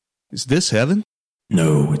Is this heaven?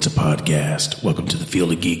 No, it's a podcast. Welcome to the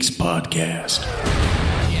Field of Geeks podcast.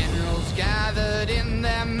 Generals gathered in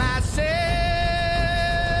their masses,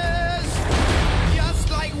 just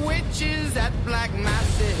like witches at black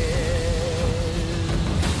masses.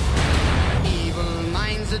 Evil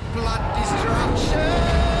minds that plot destruction,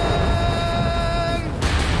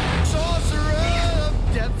 sorcerer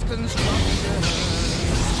of death's construction.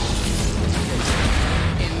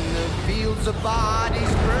 In the fields of bodies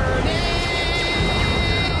burning.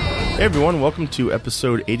 Hey everyone, welcome to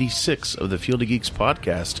episode 86 of the Field of Geeks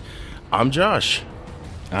podcast. I'm Josh.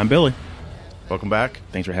 I'm Billy. Welcome back.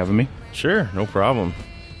 Thanks for having me. Sure, no problem.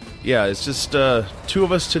 Yeah, it's just two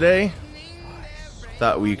of us today.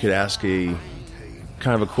 Thought we could ask a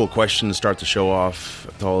kind of a cool question to start the show off.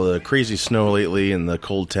 With all the crazy snow lately and the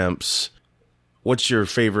cold temps. What's your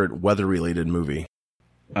favorite weather-related movie?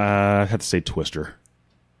 I have to say Twister.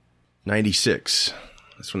 96.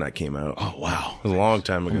 That's when that came out. Oh, wow. It was a long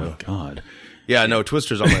time ago. Oh, my God. Yeah, no,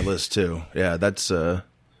 Twister's on my list, too. Yeah, that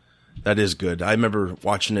is good. I remember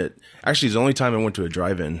watching it. Actually, it's the only time I went to a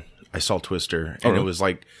drive-in, I saw Twister. And It was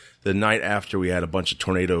like the night after we had a bunch of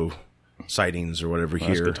tornado sightings or whatever here.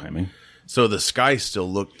 That's good timing. So the sky still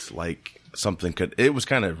looked like something could... It was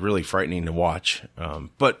kind of really frightening to watch,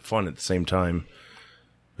 but fun at the same time.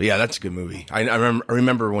 But yeah, that's a good movie. I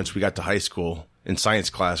remember once we got to high school, in science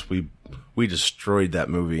class, we destroyed that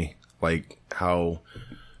movie. Like, how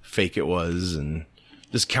fake it was and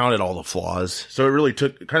just counted all the flaws. So it really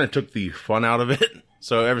took the fun out of it.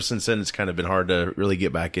 So ever since then, it's kind of been hard to really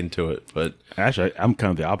get back into it. But actually, I'm kind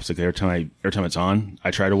of the opposite. Every time it's on, I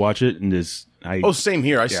try to watch it and same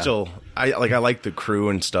here. I like the crew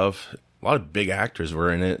and stuff. A lot of big actors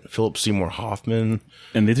were in it. Philip Seymour Hoffman.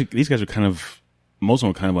 And these guys are most of them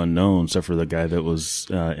are kind of unknown, except for the guy that was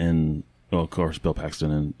in, well, of course, Bill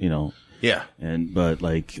Paxton and, Yeah. But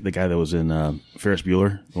like the guy that was in Ferris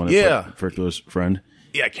Bueller, the one that played Ferris Bueller's friend.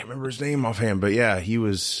 Yeah, I can't remember his name offhand, but yeah, he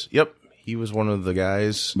was one of the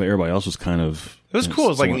guys. But everybody else was kind of... It was cool. It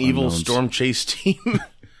was like an evil unknowns. storm chase team.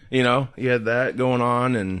 You had that going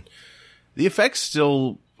on, and the effects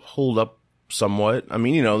still hold up somewhat. I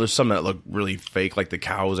mean, there's some that look really fake, like the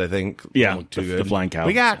cows, I think. Yeah, look too the good. flying cows.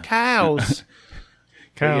 We got cows.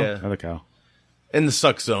 Cow. Yeah. Another cow. In the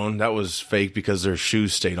suck zone, that was fake because their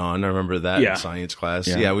shoes stayed on. I remember that in science class.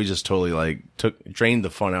 Yeah, we just totally drained the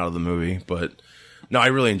fun out of the movie. But no, I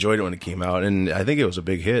really enjoyed it when it came out, and I think it was a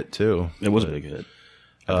big hit too. It was a big hit.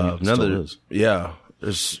 Is. Yeah,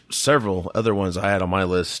 there's several other ones I had on my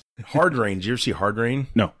list. Hard Rain. Did you ever see Hard Rain?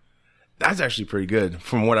 No. That's actually pretty good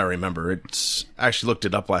from what I remember. I actually looked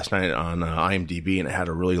it up last night on IMDb, and it had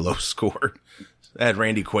a really low score. It had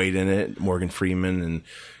Randy Quaid in it, Morgan Freeman, and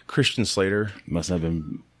Christian Slater. Must have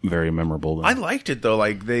been very memorable, though. I liked it, though.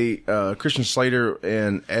 Like, Christian Slater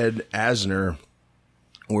and Ed Asner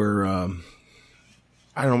were,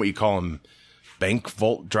 I don't know what you call them, bank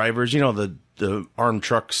vault drivers. The armed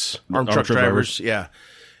truck drivers. Yeah.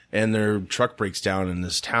 And their truck breaks down in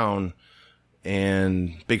this town,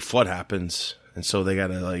 and big flood happens. And so they got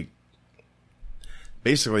to,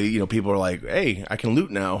 basically, people are like, hey, I can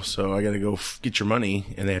loot now, so I got to go get your money,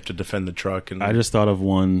 and they have to defend the truck. And I just thought of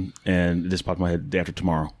one, and it just popped in my head, Day After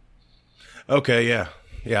Tomorrow. Okay, yeah.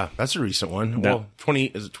 Yeah, that's a recent one.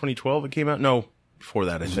 Is it 2012 it came out? No, before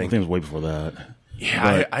that, I think. it was way before that.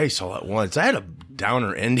 Yeah, I saw that once. I had a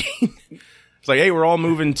downer ending. It's like, hey, we're all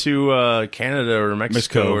moving to Canada or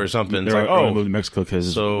Mexico or something. It's like, moved to Mexico because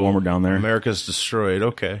it's warmer down there. America's destroyed.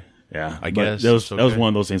 Okay. Yeah, I guess. That was one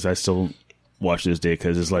of those things I still watch this day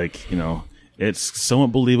because it's like, it's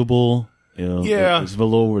somewhat believable. Yeah. It's a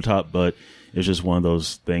little over the top, but it's just one of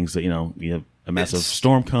those things that, you have a massive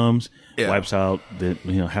storm comes, wipes out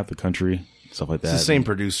half the country, stuff like that. It's the same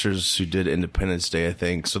producers who did Independence Day, I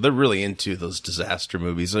think. So they're really into those disaster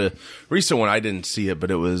movies. A recent one, I didn't see it,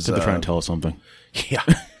 but it was... They're trying to tell us something. Yeah.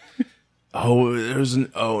 There's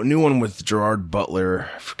a new one with Gerard Butler.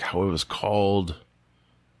 I forgot what it was called,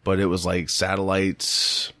 but it was like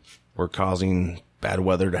satellites were causing bad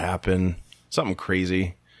weather to happen. Something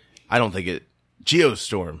crazy. I don't think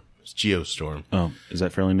Geostorm. It's Geostorm. Oh, is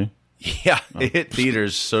that fairly new? Yeah, it hit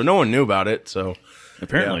theaters, so no one knew about it. So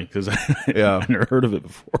apparently, because I never heard of it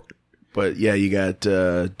before. But yeah, you got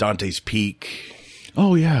Dante's Peak.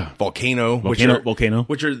 Oh yeah, Volcano. Which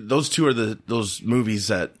are those two are those movies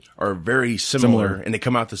that are very similar, and they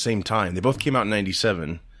come out at the same time. They both came out in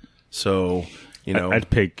 '97. So I'd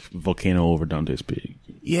pick Volcano over Dante's Peak.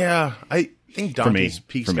 Yeah, I think Dante's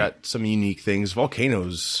Peak's got some unique things.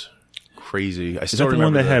 Volcano's crazy. Is that the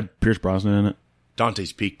one that had Pierce Brosnan in it?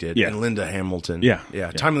 Dante's Peak did, and Linda Hamilton. Yeah.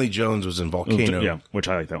 Tommy Lee Jones was in Volcano. Yeah, which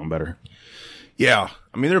I like that one better. Yeah.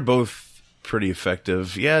 I mean, they're both pretty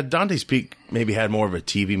effective. Yeah, Dante's Peak maybe had more of a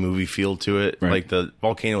TV movie feel to it. Right. Like the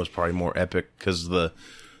volcano was probably more epic because the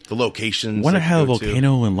locations. Why not have a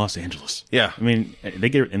volcano in Los Angeles? Yeah. I mean, they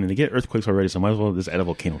get earthquakes already, so might as well just add a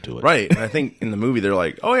volcano to it. Right. And I think in the movie they're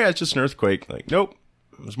like, oh yeah, it's just an earthquake. Like, nope,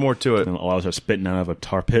 there's more to it. And all I was spitting out of a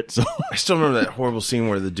tar pit. So I still remember that horrible scene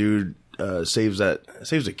where the dude saves a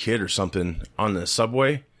kid or something on the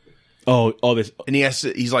subway. this. And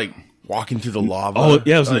he's like walking through the lava. Oh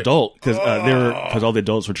yeah, it was an adult because all the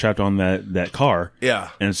adults were trapped on that car. Yeah.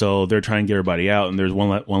 And so they're trying to get everybody out, and there's one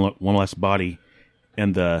last body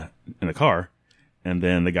in the car, and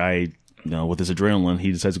then the guy, with his adrenaline,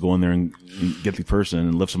 he decides to go in there and get the person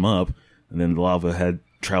and lifts him up, and then the lava had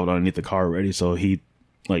traveled underneath the car already, so he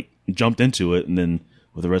jumped into it, and then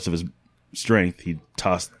with the rest of his strength, he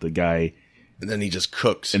tossed the guy, and then he just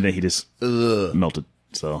cooks, and then he just melted.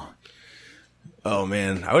 So, oh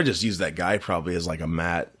man, I would just use that guy probably as like a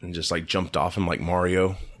mat and just jumped off him like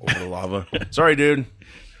Mario over the lava. Sorry, dude.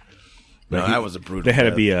 No, that was a brutal. There had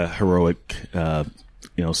death. to be a heroic,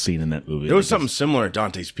 scene in that movie. There was something similar at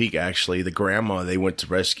Dante's Peak, actually. The grandma they went to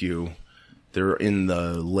rescue, they're in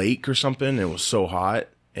the lake or something. It was so hot,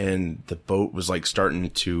 and the boat was starting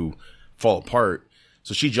to fall apart.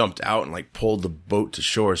 So she jumped out and pulled the boat to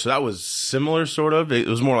shore. So that was similar, sort of. It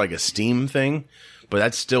was more like a steam thing, but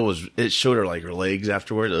that still was. It showed her her legs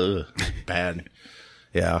afterward. Ugh, bad.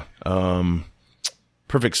 Yeah.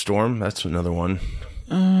 Perfect Storm. That's another one.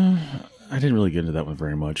 I didn't really get into that one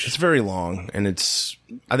very much. It's very long, and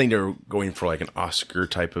I think they're going for an Oscar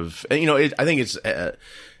type of. I think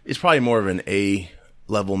it's probably more of an A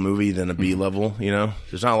level movie than a B level.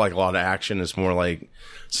 There's not a lot of action. It's more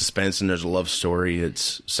suspense, and there's a love story.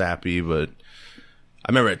 It's sappy, but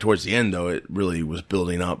I remember towards the end though, it really was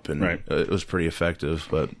building up, and it was pretty effective.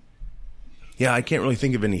 But yeah, I can't really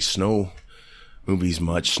think of any snow movies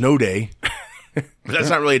much. Snow Day. But that's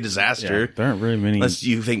not really a disaster. Yeah, there aren't really many. Unless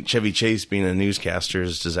you think Chevy Chase being a newscaster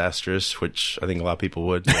is disastrous, which I think a lot of people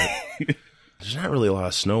would. But there's not really a lot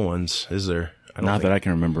of snow ones, is there? Not that I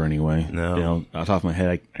can remember anyway. No. Off the top of my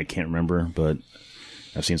head, I can't remember, but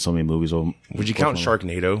I've seen so many movies. Would you count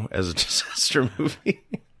Sharknado as a disaster movie?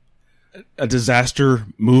 A disaster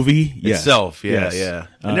movie? Itself, yes. Yeah.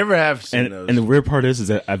 I never have seen those. And the weird part is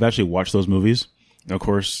that I've actually watched those movies. Of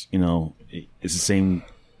course, it's the same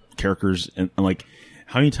characters, and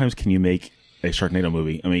how many times can you make a Sharknado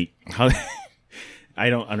movie? I mean, how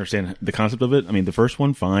I don't understand the concept of it. I mean, the first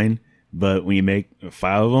one, fine, but when you make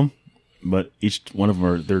 5 of them, but each one of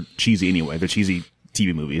them they're cheesy anyway. They're cheesy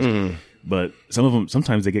TV movies, but some of them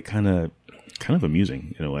sometimes they get kind of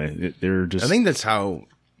amusing in a way. They're just. I think that's how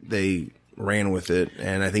they ran with it,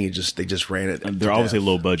 and I think they just ran it. They're obviously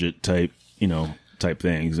low budget type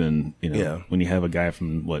things, and when you have a guy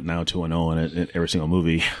from now 2-0 in every single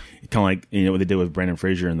movie, kind of what they did with Brandon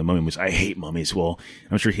Fraser in the Mummy movies. I hate mummies. Well,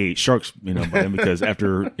 I'm sure he hates sharks, by then, because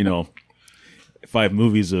after 5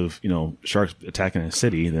 movies of sharks attacking a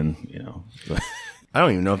city, then I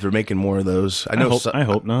don't even know if they're making more of those. I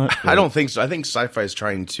hope not. I don't think so. I think sci-fi is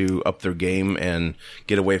trying to up their game and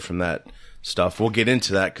get away from that stuff. We'll get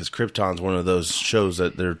into that because Krypton's one of those shows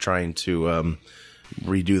that they're trying to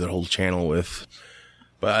redo their whole channel with.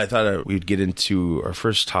 But I thought we'd get into our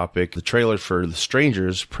first topic. The trailer for The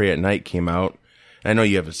Strangers, Prey at Night, came out. I know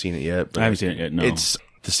you haven't seen it yet. But I haven't seen it yet, no. It's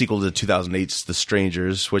the sequel to 2008's The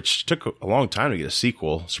Strangers, which took a long time to get a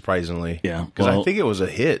sequel, surprisingly. Yeah. Because I think it was a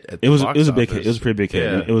hit at the It was a big office. hit. It was a pretty big hit.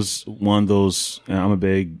 Yeah. It was one of those, I'm a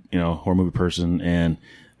big, horror movie person, and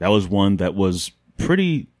that was one that was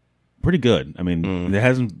pretty good. I mean, there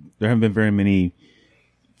haven't been very many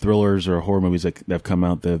thrillers or horror movies that have come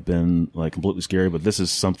out that have been completely scary, but this is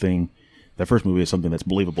something. That first movie is something that's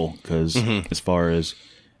believable because as far as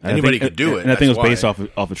anybody could do it, and I think it was based off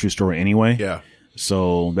a true story anyway. Yeah,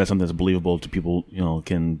 so that's something that's believable to people.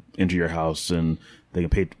 Can enter your house and they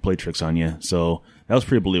can play tricks on you. So that was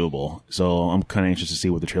pretty believable. So I'm kind of anxious to see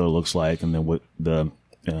what the trailer looks like and then what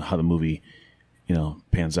how the movie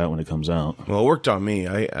pans out when it comes out. Well, it worked on me.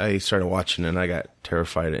 I started watching it and I got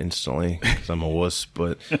terrified instantly because I'm a wuss.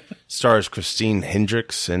 But stars Christine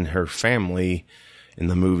Hendricks and her family in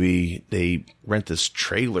the movie. They rent this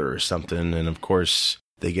trailer or something, and of course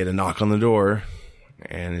they get a knock on the door.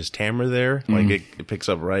 And is Tamara there? It picks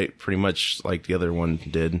up pretty much like the other one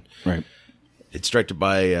did. Right. It's directed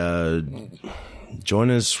by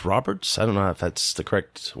Jonas Roberts. I don't know if that's the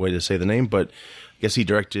correct way to say the name, but I guess he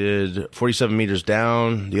directed 47 Meters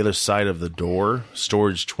Down, The Other Side of the Door,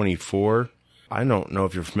 Storage 24. I don't know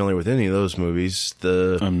if you're familiar with any of those movies.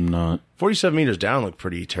 I'm not. 47 Meters Down looked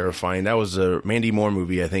pretty terrifying. That was a Mandy Moore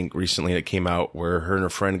movie, I think, recently that came out where her and her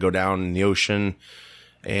friend go down in the ocean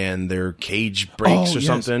and their cage breaks or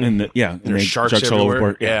something. And there's sharks all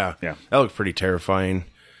everywhere. over. Yeah. Yeah. That looked pretty terrifying.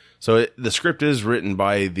 So the script is written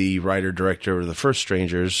by the writer-director of The First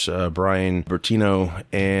Strangers, Brian Bertino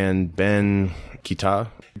and Ben Kita.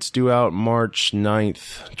 It's due out March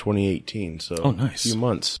 9th, 2018. So nice. A few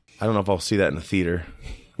months. I don't know if I'll see that in the theater.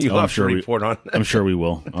 You'll I'm have sure to report on that. I'm sure we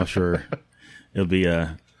will. I'm sure it'll be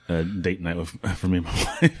a date night for me and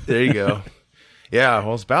my wife. There you go. Yeah,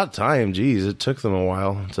 well, it's about time. Geez, it took them a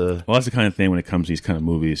while to... Well, that's the kind of thing when it comes to these kind of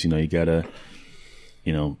movies. You gotta,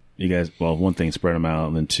 you guys, well, one thing, spread them out,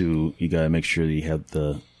 and then two, you gotta make sure that you have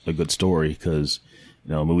a good story, because,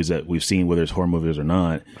 movies that we've seen, whether it's horror movies or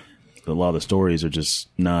not, a lot of the stories are just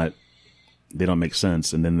not, they don't make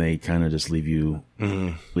sense, and then they kind of just leave you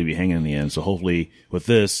hanging in the end. So hopefully with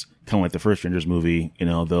this, kind of like the First Strangers movie,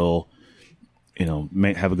 they'll,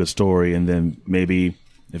 have a good story, and then maybe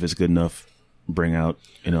if it's good enough, bring out,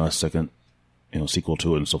 a second, sequel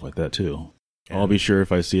to it and stuff like that too. Yeah. I'll be sure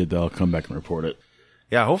if I see it, I'll come back and report it.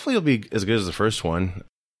 Yeah, hopefully it'll be as good as the first one.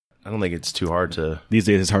 I don't think it's too hard to... These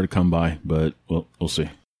days it's hard to come by, but we'll see.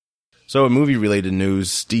 So in movie-related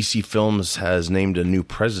news, DC Films has named a new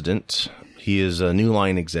president. He is a New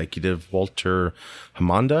Line executive, Walter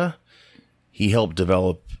Hamada. He helped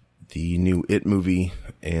develop the new It movie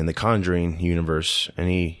and the Conjuring universe, and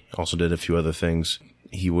he also did a few other things.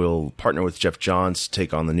 He will partner with Jeff Johns to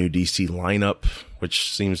take on the new DC lineup,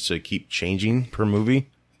 which seems to keep changing per movie,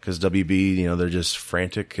 because WB, they're just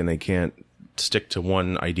frantic and they can't stick to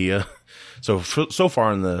one idea. So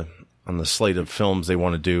far on the slate of films they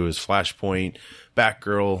want to do is Flashpoint,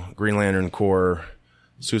 Batgirl, Green Lantern Corps,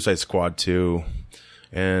 Suicide Squad 2,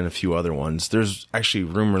 and a few other ones. There's actually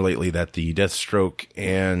rumor lately that the Deathstroke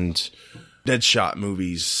and Deadshot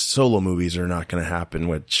movies, solo movies, are not going to happen,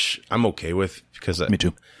 which I'm okay with, because Me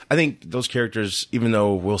too. I think those characters, even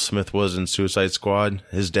though Will Smith was in Suicide Squad,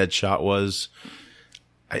 his Deadshot was,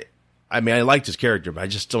 I mean, I liked his character, but I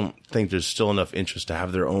just don't think there's still enough interest to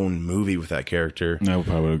have their own movie with that character. I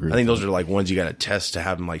probably would agree. I think those are like ones you got to test to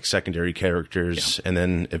have them like secondary characters, and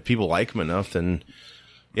then if people like them enough, then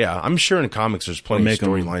yeah, I'm sure in comics there's plenty of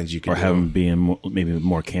storylines you can or have them being maybe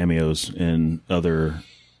more cameos in other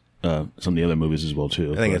some of the other movies as well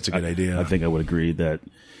too. I think that's a good idea. I think I would agree that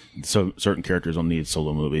certain characters don't need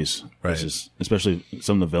solo movies, right? Especially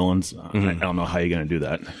some of the villains. I don't know how you're going to do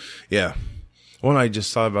that. Yeah. Well, I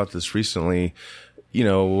just thought about this recently. We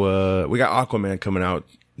got Aquaman coming out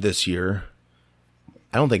this year.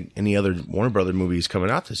 I don't think any other Warner Brothers movies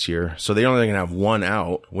coming out this year. So they're only going to have one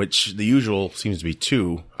out, which the usual seems to be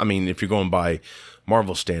two. I mean, if you're going by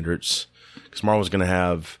Marvel standards, because Marvel's going to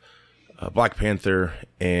have Black Panther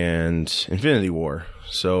and Infinity War.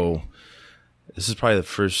 So this is probably the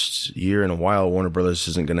first year in a while Warner Brothers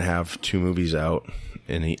isn't going to have two movies out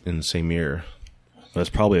in the same year. That's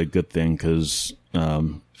probably a good thing, because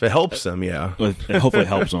if it helps them, yeah. Hopefully it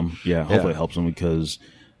helps them. Yeah, hopefully it helps them, because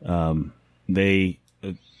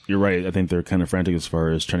you're right. I think they're kind of frantic as far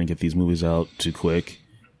as trying to get these movies out too quick,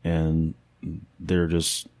 and they're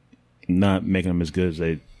just not making them as good as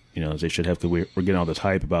they should have. Because we're getting all this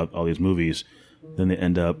hype about all these movies, then they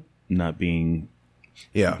end up not being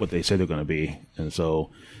what they say they're going to be. And so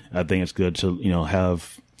I think it's good to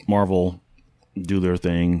have Marvel do their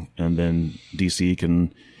thing, and then DC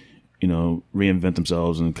can reinvent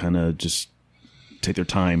themselves and kind of just take their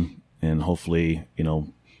time and hopefully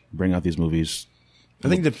bring out these movies. I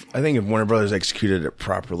think if Warner Brothers executed it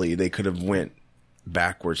properly, they could have went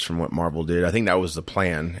backwards from what Marvel did. I think that was the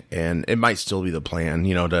plan, and it might still be the plan,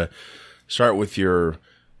 to start with your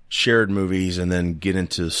shared movies and then get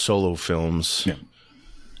into solo films. Yeah.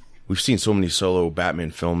 We've seen so many solo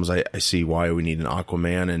Batman films. I see why we need an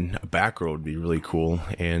Aquaman, and a Batgirl would be really cool.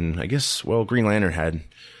 And I guess, Green Lantern had,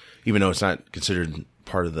 even though it's not considered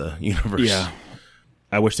part of the universe. Yeah.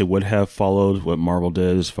 I wish they would have followed what Marvel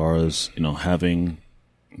did as far as, having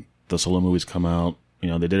the solo movies come out. They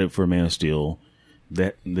did it for Man of Steel.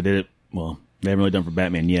 They did it, they haven't really done it for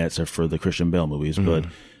Batman yet, except for the Christian Bale movies, but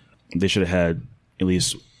they should have had at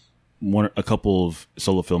least a couple of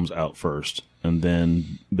solo films out first, and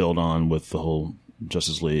then build on with the whole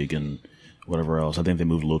Justice League and whatever else. I think they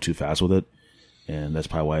moved a little too fast with it, and that's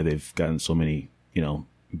probably why they've gotten so many,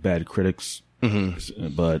 bad critics.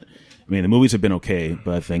 But I mean, the movies have been okay,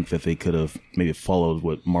 but I think that they could have maybe followed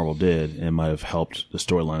what Marvel did, and might have helped the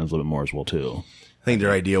storylines a little bit more as well too. I think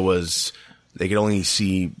their idea was they could only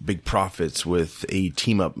see big profits with a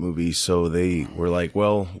team-up movie, so they were like,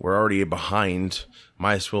 well, we're already behind.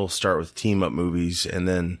 Might as well start with team-up movies and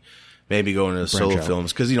then maybe go into solo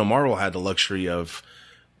films. Because, Marvel had the luxury of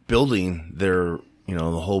building their, the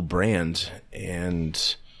whole brand,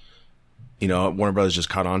 and, Warner Brothers just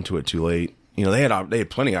caught on to it too late. They had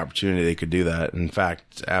plenty of opportunity. They could do that. In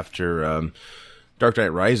fact, after Dark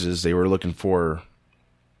Knight Rises, they were looking for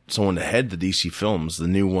someone to head the DC films, the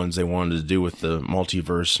new ones they wanted to do with the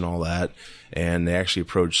multiverse and all that. And they actually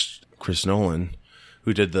approached Chris Nolan,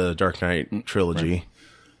 who did the Dark Knight trilogy. Right.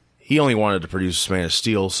 He only wanted to produce Man of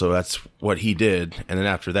Steel, so that's what he did. And then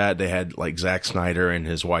after that, they had like Zack Snyder and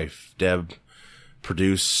his wife Deb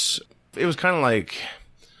produce. It was kind of like,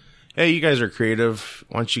 hey, you guys are creative.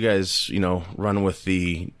 Why don't you guys, run with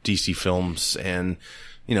the DC films? And,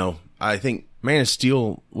 I think Man of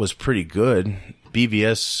Steel was pretty good.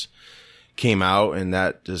 BVS came out, and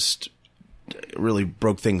that just really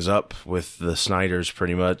broke things up with the Snyders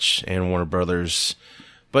pretty much and Warner Brothers.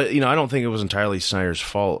 But, I don't think it was entirely Snyder's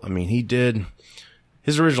fault. I mean,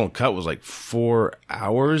 his original cut was like 4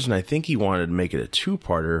 hours, and I think he wanted to make it a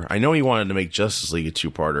two-parter. I know he wanted to make Justice League a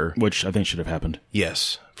two-parter. Which I think should have happened.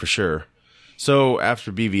 Yes, for sure. So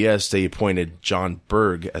after BVS, they appointed John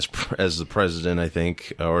Berg as the president, I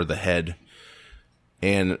think, or the head.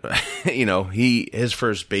 And, his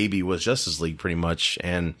first baby was Justice League pretty much.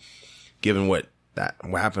 And given what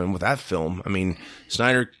happened with that film, I mean,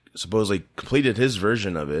 Snyder supposedly completed his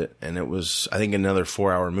version of it, and it was, I think, another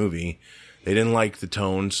 4-hour movie. They didn't like the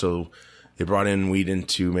tone, so they brought in Whedon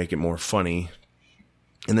to make it more funny.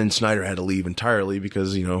 And then Snyder had to leave entirely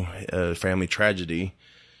because, family tragedy.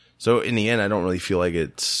 So in the end, I don't really feel like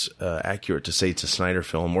it's accurate to say it's a Snyder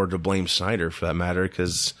film or to blame Snyder for that matter,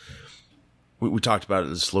 because we talked about it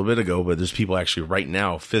just a little bit ago, but there's people actually right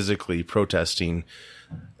now physically protesting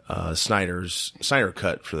Snyder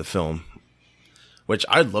cut for the film, which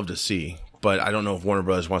I'd love to see, but I don't know if Warner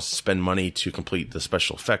Bros. Wants to spend money to complete the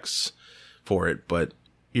special effects for it. But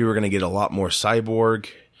you were going to get a lot more Cyborg.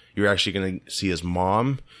 You're actually going to see his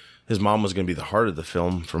mom. His mom was going to be the heart of the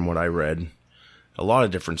film, from what I read. A lot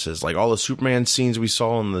of differences, like all the Superman scenes we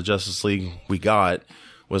saw in the Justice League we got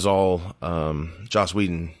was all Joss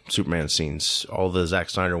Whedon Superman scenes. All the Zack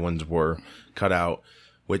Snyder ones were cut out,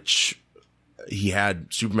 which he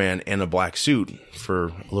had Superman in a black suit for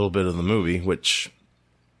a little bit of the movie, which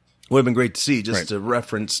would have been great to see, just to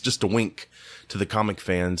reference, just to wink to the comic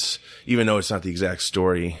fans. Even though it's not the exact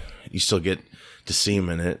story, you still get to see him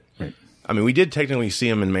in it. Right. I mean, we did technically see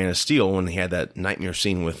him in Man of Steel when he had that nightmare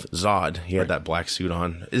scene with Zod. He had that black suit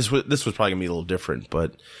on. This was probably going to be a little different,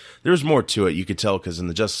 but there was more to it. You could tell because in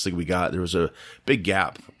the Justice League we got, there was a big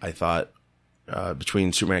gap, I thought,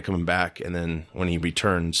 between Superman coming back and then when he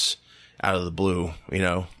returns out of the blue,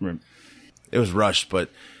 Right. It was rushed, but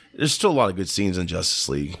there's still a lot of good scenes in Justice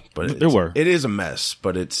League. But it is a mess,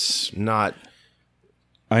 but it's not.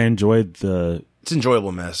 I enjoyed It's an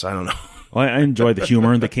enjoyable mess. I don't know. Well, I enjoyed the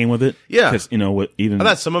humor that came with it. Yeah. Because, even I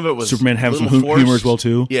thought some of it was Superman have some humor as well,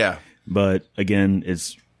 too. Yeah. But, again,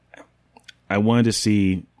 I wanted to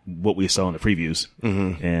see what we saw in the previews.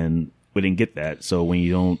 Mm-hmm. And we didn't get that. So when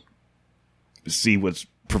you don't see what's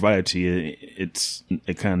provided to you,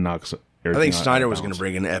 it kind of knocks everything. I think Snyder was going to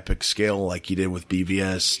bring an epic scale like he did with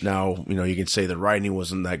BVS. Now, you can say the writing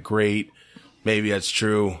wasn't that great. Maybe that's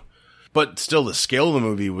true. But still, the scale of the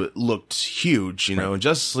movie looked huge, Right.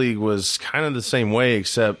 Justice League was kind of the same way,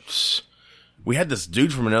 except we had this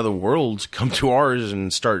dude from another world come to ours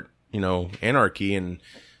and start, anarchy, and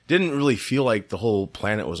didn't really feel like the whole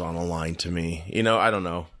planet was on a line to me. I don't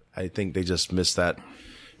know. I think they just missed that.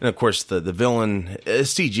 And, of course, the villain,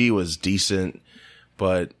 CG was decent,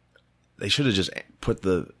 but they should have just put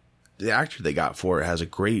the actor they got for it has a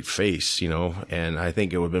great face, and I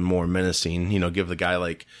think it would have been more menacing, give the guy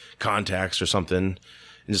like contacts or something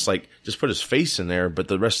and just put his face in there, but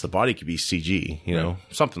the rest of the body could be CG, right.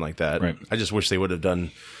 Something like that. Right. I just wish they would have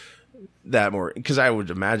done that more, because I would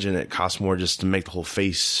imagine it costs more just to make the whole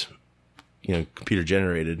face, computer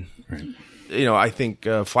generated. Right. I think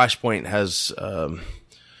Flashpoint has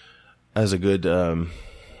a good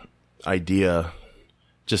idea.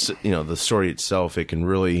 Just, the story itself, it can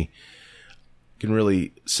really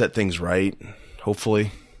set things right,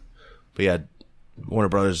 hopefully. But yeah, Warner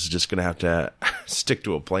Brothers is just going to have to stick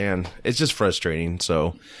to a plan. It's just frustrating.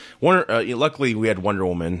 So, luckily we had Wonder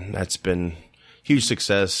Woman. That's been huge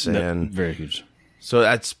success, and very huge. So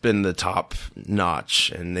that's been the top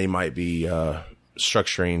notch, and they might be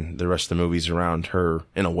structuring the rest of the movies around her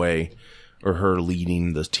in a way, or her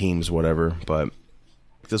leading the teams, whatever. But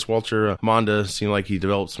This Walter Amada seemed like he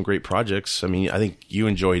developed some great projects. I mean, I think you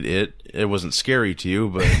enjoyed it. It wasn't scary to you,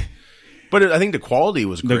 but I think the quality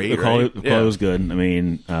was great. The quality was good. I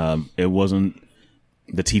mean, it wasn't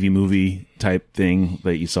the TV movie type thing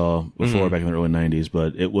that you saw before back in the early 90s,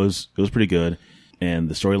 but it was pretty good. And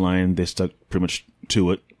the storyline, they stuck pretty much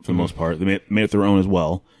to it for the most part. They made it their own as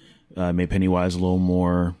well. Made Pennywise a little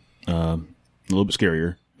bit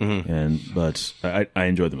scarier. But I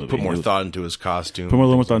enjoyed the movie. Put more thought into his costume.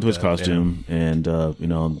 And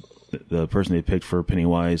the person they picked for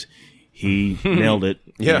Pennywise, he nailed it.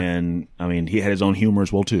 Yeah. And I mean, he had his own humor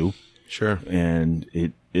as well too. Sure. And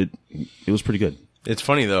it was pretty good. It's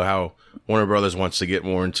funny though how Warner Brothers wants to get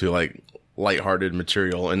more into like lighthearted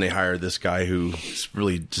material, and they hired this guy who's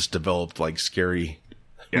really just developed like scary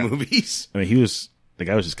movies. I mean, the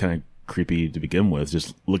guy was just kind of creepy to begin with.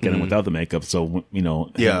 Just look at him without the makeup. So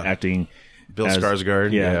him acting Bill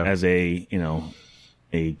Skarsgård, as a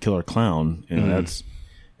a killer clown.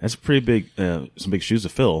 That's pretty big. Some big shoes to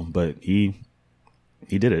fill, but he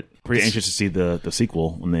did it. Pretty anxious to see the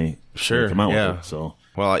sequel when they come out with it. So.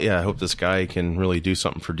 Well, I hope this guy can really do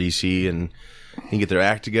something for DC and he can get their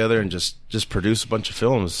act together and just produce a bunch of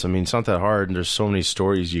films. I mean, it's not that hard, and there's so many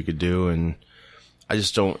stories you could do, and I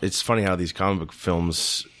just don't. It's funny how these comic book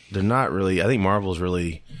films, they're not really. I think Marvel's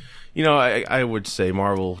really, I would say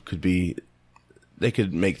Marvel they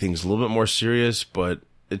could make things a little bit more serious, but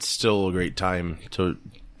it's still a great time to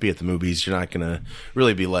be at the movies. You're not going to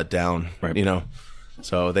really be let down, right.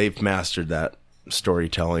 So they've mastered that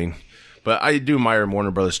storytelling. But I do admire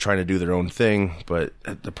Warner Brothers trying to do their own thing, but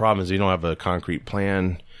the problem is you don't have a concrete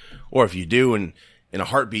plan. Or if you do, and in a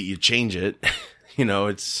heartbeat you change it,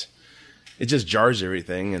 it just jars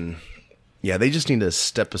everything. And yeah, they just need to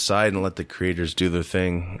step aside and let the creators do their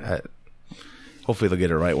thing. Hopefully they'll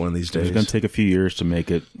get it right one of these days. It's going to take a few years to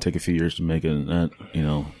make it. And not,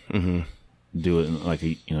 do it in like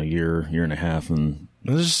a year and a half. And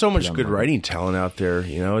there's just so much good writing talent out there.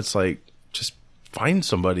 It's like just find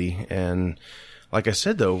somebody. And like I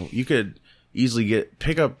said, though, you could easily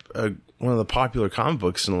pick up one of the popular comic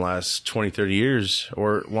books in the last 20, 30 years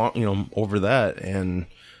or long, over that, and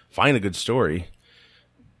find a good story.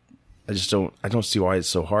 I don't see why it's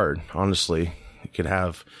so hard. Honestly, you could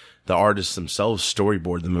have the artists themselves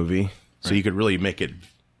storyboard the movie, so you could really make it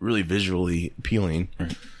really visually appealing.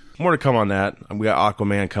 Right. More to come on that. We got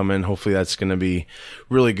Aquaman coming. Hopefully that's going to be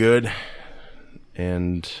really good.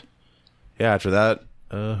 And yeah, after that,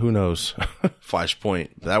 who knows? Flashpoint.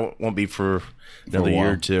 That won't be for another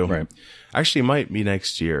year or two. Right. Actually, it might be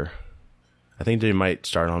next year. I think they might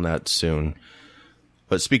start on that soon.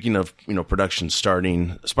 But speaking of, production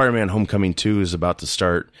starting, Spider-Man Homecoming 2 is about to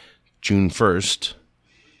start June 1st.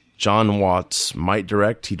 John Watts might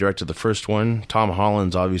direct. He directed the first one. Tom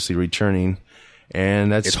Holland's obviously returning.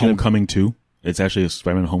 And that's Homecoming 2. It's actually a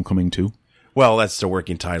Spider-Man Homecoming 2. Well, that's the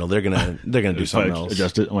working title. They're gonna do something else.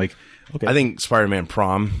 Adjust it. Like, okay. I think Spider-Man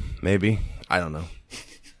Prom, maybe. I don't know.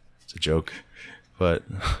 It's a joke. But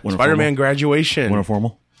Spider-Man Graduation. Winter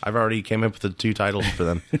Formal? I've already came up with the 2 titles for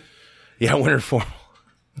them. Yeah, Winter Formal.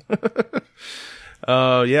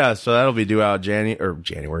 So that'll be due out July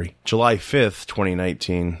 5th,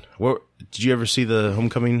 2019. Did you ever see the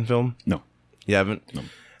Homecoming film? No. You haven't? No.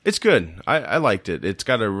 It's good. I liked it. It's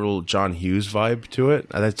got a real John Hughes vibe to it.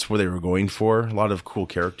 That's where they were going for. A lot of cool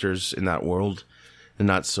characters in that world. They're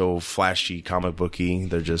not so flashy comic booky.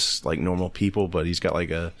 They're just like normal people, but he's got like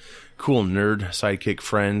a cool nerd sidekick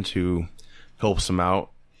friend who helps him out.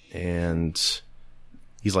 And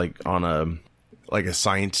he's like on a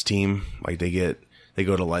science team. Like they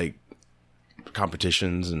go to like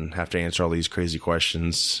competitions and have to answer all these crazy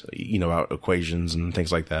questions, about equations and things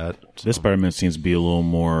like that. So. This Spider-Man seems to be a little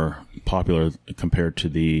more popular compared to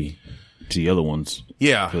the other ones.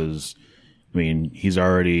 Yeah. Because, I mean, he's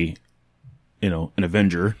already, an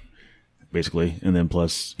Avenger, basically. And then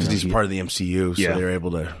plus... Because he's part of the MCU, so they're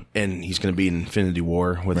able to... And he's going to be in Infinity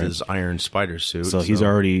War with his Iron Spider suit. So he's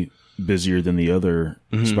already busier than the other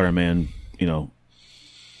Spider-Man,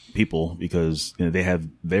 people, because they have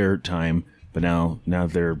their time... But now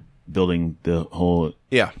they're building the whole,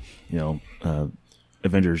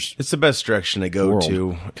 Avengers. It's the best direction they go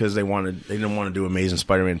to, because they didn't want to do Amazing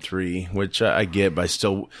Spider-Man 3, which I get, but I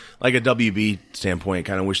still, like a WB standpoint,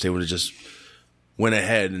 kind of wish they would have just went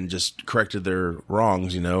ahead and just corrected their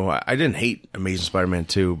wrongs. I didn't hate Amazing Spider-Man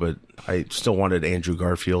 2, but I still wanted Andrew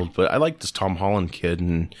Garfield. But I like this Tom Holland kid,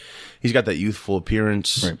 and he's got that youthful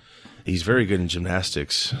appearance. Right. He's very good in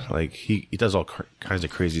gymnastics. Like he does all kinds of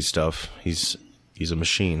crazy stuff. He's a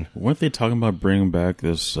machine. Weren't they talking about bringing back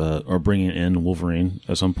this or bringing in Wolverine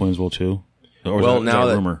at some point as well too? Or well, is that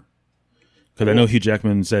that rumor? Because I know Hugh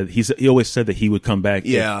Jackman said he always said that he would come back.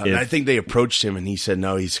 Yeah, I think they approached him and he said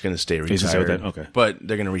no, he's going to stay retired. He's gonna stay with that? Okay. But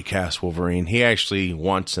they're going to recast Wolverine. He actually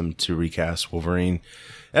wants them to recast Wolverine.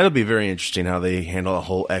 That'll be very interesting how they handle the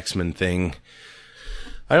whole X-Men thing.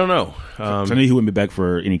 I don't know. I knew he wouldn't be back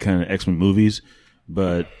for any kind of X-Men movies,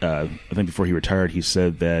 but I think before he retired, he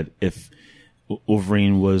said that if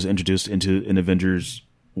Wolverine was introduced into an Avengers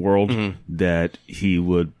world, that he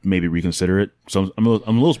would maybe reconsider it. So I'm a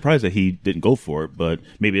little surprised that he didn't go for it, but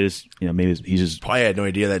maybe it's he just probably had no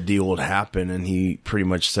idea that deal would happen, and he pretty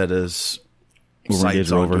much set his Wolverine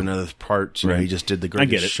sights on over. doing other parts. You know, Right. he just did the I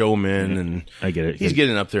get Greatest it. Showman, Yeah. and I get it. He's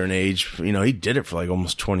getting up there in age. You know, he did it for like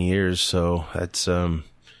almost 20 years, so that's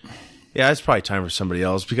it's probably time for somebody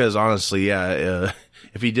else. Because honestly, if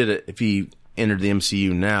he entered the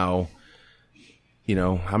MCU now, you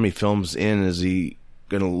know, how many films in is he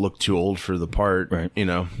going to look too old for the part? Right. You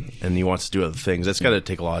know, and he wants to do other things. That's got to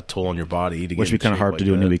take a lot of toll on your body to which get would be kind of hard to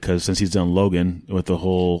do now because since he's done Logan with the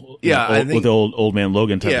whole I think- with the old man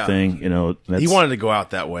Logan type of thing, you know, he wanted to go out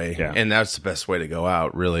that way, Yeah. and that's the best way to go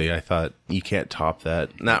out. Really, I thought you can't top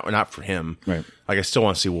that. Not for him. Right. Like I still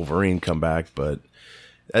want to see Wolverine come back, but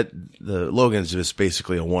the Logan's just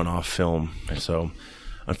basically a one-off film. So,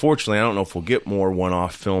 unfortunately, I don't know if we'll get more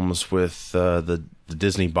one-off films with the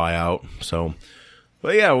Disney buyout. So,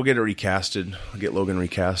 but yeah, we'll get it recasted. We'll get Logan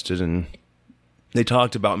recasted, and they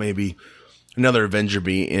talked about maybe another Avenger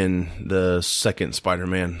be in the second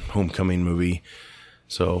Spider-Man Homecoming movie.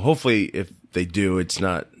 So hopefully, if they do, it's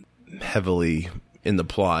not heavily in the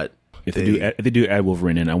plot. if they do add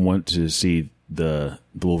Wolverine in, I want to see the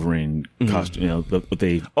Wolverine costume. You know, what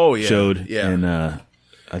they showed. Yeah. And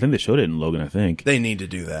I think they showed it in Logan. I think. They need to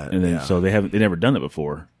do that. And then so they never done it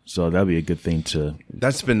before. So that'd be a good thing to.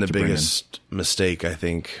 That's been the bring biggest mistake, I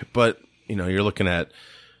think. But you know, you're looking at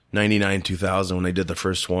 99, 2000 when they did the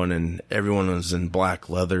first one, and everyone was in black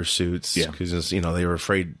leather suits because they were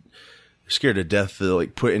scared to death to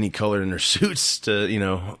like put any color in their suits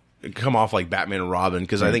to come off like Batman and Robin.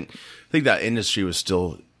 Because I think that industry was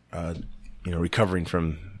still recovering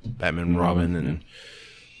from Batman and Robin, and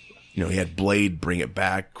he had Blade bring it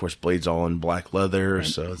back. Of course, Blade's all in black leather,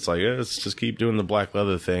 so it's like let's just keep doing the black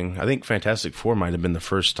leather thing. I think Fantastic Four might have been the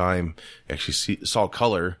first time you actually saw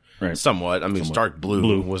color, somewhat. I mean, it's dark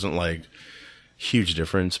blue wasn't like huge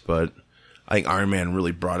difference, but I think Iron Man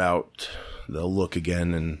really brought out the look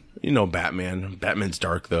again, and Batman's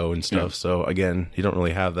dark though and stuff. So again, you don't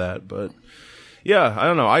really have that, but yeah, I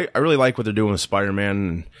don't know. I really like what they're doing with Spider-Man,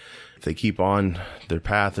 and if they keep on their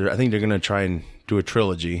path, I think they're going to try and do a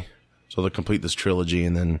trilogy. So they'll complete this trilogy,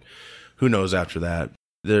 and then who knows after that.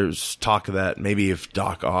 There's talk of that maybe if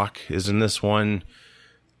Doc Ock is in this one,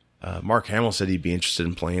 Mark Hamill said he'd be interested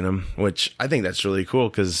in playing him, which I think that's really cool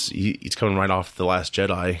because he's coming right off The Last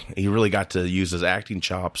Jedi. He really got to use his acting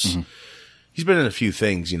chops. Mm-hmm. He's been in a few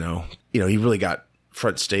things, he really got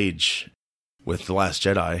front stage with The Last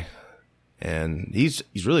Jedi, and he's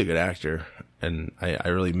really a good actor, and I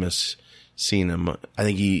really miss seeing him. I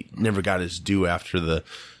think he never got his due after the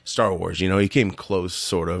Star Wars. He came close,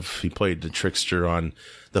 sort of. He played the trickster on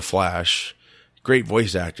The Flash. Great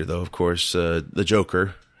voice actor, though, of course. The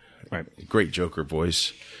Joker. Right. Great Joker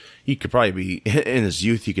voice. He could probably be, in his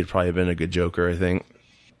youth, he could probably have been a good Joker, I think.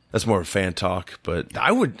 That's more of fan talk, but I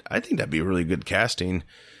think that'd be a really good casting.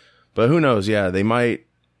 But who knows? Yeah, they might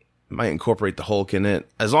incorporate the Hulk in it,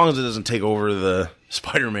 as long as it doesn't take over the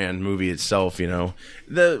Spider-Man movie itself.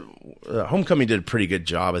 The Homecoming did a pretty good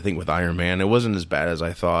job, I think, with Iron Man. It wasn't as bad as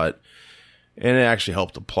I thought, and it actually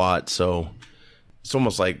helped the plot. So it's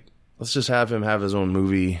almost like, let's just have him have his own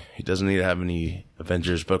movie. He doesn't need to have any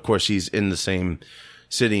Avengers, but of course he's in the same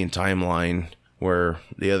city and timeline where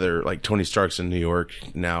the other, like Tony Stark's in New York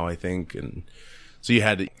now, I think, and so you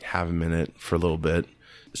had to have him in it for a little bit,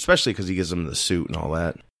 especially because he gives him the suit and all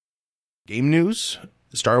that. Game news: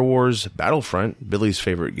 Star Wars Battlefront, Billy's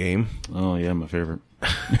favorite game. Oh yeah, my favorite.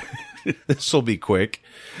 This will be quick.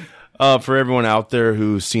 For everyone out there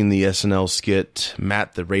who's seen the SNL skit,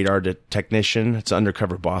 Matt the Radar Technician, it's an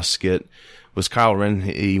undercover boss skit. It was Kyle Ren.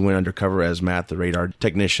 He went undercover as Matt the Radar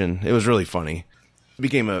Technician. It was really funny. It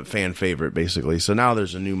became a fan favorite, basically. So now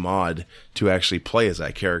there's a new mod to actually play as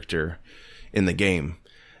that character in the game.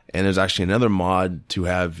 And there's actually another mod to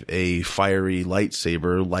have a fiery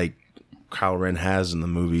lightsaber like Kyle Ren has in the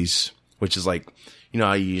movies, which is like,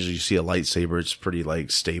 how you usually see a lightsaber, it's pretty like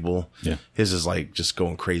stable. Yeah. His is like just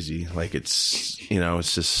going crazy. Like it's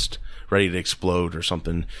just ready to explode or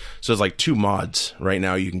something. So there's like 2 mods right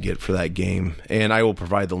now you can get for that game. And I will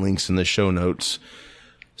provide the links in the show notes.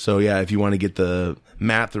 So yeah, if you want to get the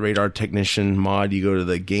Matt the Radar Technician mod, you go to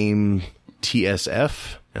the game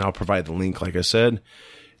TSF and I'll provide the link, like I said.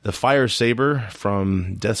 The Fire Saber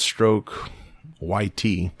from Deathstroke YT.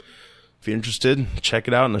 If you're interested, check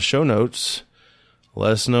it out in the show notes.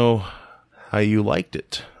 Let us know how you liked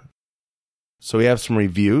it. So we have some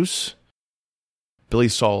reviews. Billy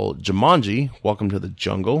saw Jumanji, Welcome to the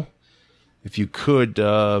Jungle. If you could, you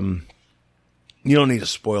don't need to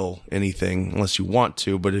spoil anything unless you want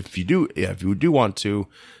to, but if you do want to,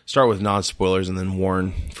 start with non-spoilers and then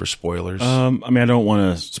warn for spoilers. I mean, I don't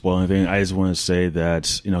want to spoil anything. I just want to say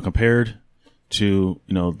that, compared to,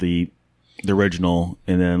 the original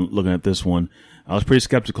and then looking at this one, I was pretty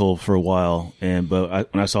skeptical for a while,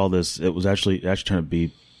 but when I saw this, it was actually turned out to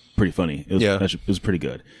be pretty funny. It was pretty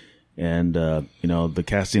good. And, the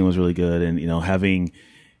casting was really good. And, having,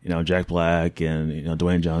 Jack Black and,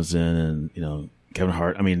 Dwayne Johnson and, Kevin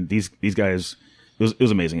Hart. I mean, these guys, it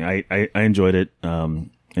was amazing. I enjoyed it.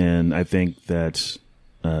 And I think that,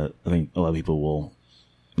 I think a lot of people will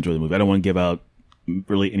enjoy the movie. I don't want to give out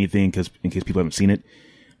really anything in case people haven't seen it,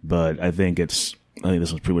 but I think this one's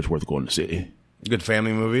pretty much worth going to see. Good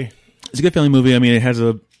family movie. It's a good family movie. I mean, it has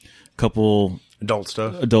a couple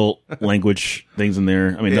adult language things in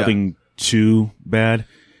there. I mean, nothing too bad.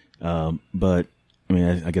 But I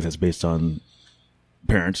mean, I guess that's based on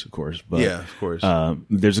parents, of course. But yeah, of course.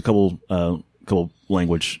 There's a couple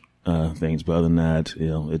language things, but other than that,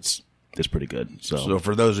 it's pretty good. So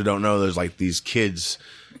for those who don't know, there's like these kids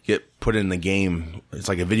get put in the game. It's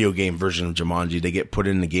like a video game version of Jumanji. They get put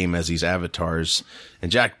in the game as these avatars,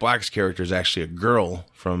 and Jack Black's character is actually a girl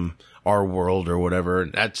from our world or whatever.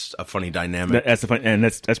 That's a funny dynamic. That's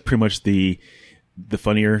pretty much the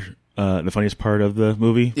funniest part of the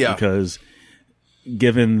movie. Yeah, because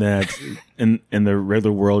given that in the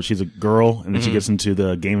regular world she's a girl and then she gets into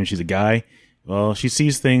the game and she's a guy, well, she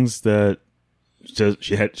sees things that she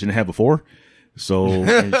didn't have before. So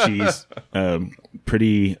and she's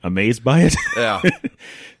pretty amazed by it. Yeah.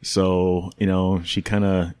 So she kind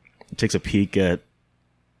of takes a peek at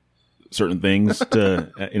certain things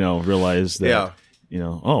to realize that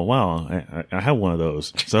oh wow, I have one of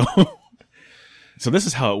those. So this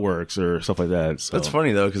is how it works, or stuff like that. So. That's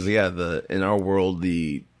funny though, because in our world,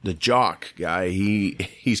 the jock guy,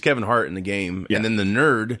 he's Kevin Hart in the game, and then the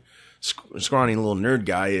nerd, scrawny little nerd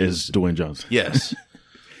guy is Dwayne Johnson. Yes,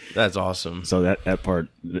 that's awesome. So that part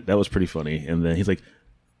that was pretty funny, and then he's like,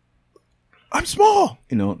 "I'm small,"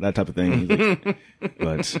 that type of thing. Like,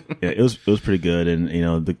 but yeah, it was pretty good, and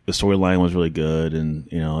the storyline was really good, and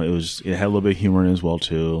it had a little bit of humor in it as well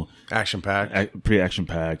too. Action packed, pretty action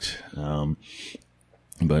packed.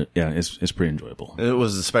 But yeah, it's pretty enjoyable. It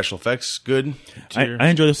was the special effects good. I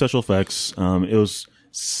enjoyed the special effects. It was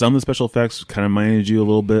some of the special effects kind of reminded you a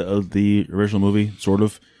little bit of the original movie, sort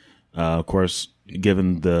of. Of course,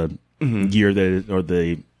 given the year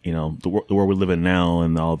the world we live in now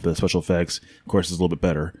and all the special effects, of course, is a little bit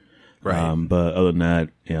better. Right. But other than that,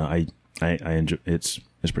 I enjoy it's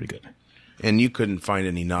pretty good. And you couldn't find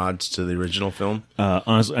any nods to the original film?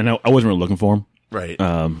 Honestly, I wasn't really looking for them. Right.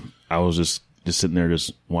 I was just sitting there,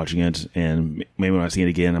 just watching it, and maybe when I see it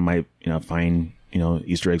again, I might, find,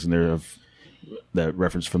 Easter eggs in there of that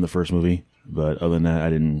reference from the first movie. But other than that,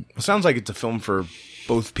 I didn't. It sounds like it's a film for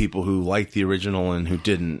both people who liked the original and who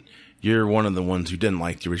didn't. You're one of the ones who didn't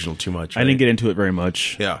like the original too much, right? I didn't get into it very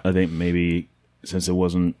much. Yeah. I think maybe since it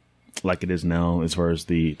wasn't like it is now as far as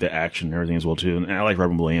the action and everything as well too. And I like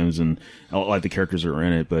Robin Williams and I like the characters that are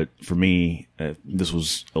in it, but for me, this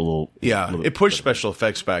was a little... Yeah, it pushed special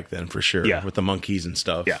effects back then for sure. Yeah. With the monkeys and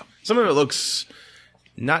stuff. Yeah. Some of it looks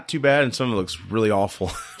not too bad and some of it looks really awful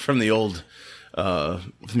from the old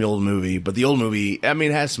movie. But the old movie, I mean,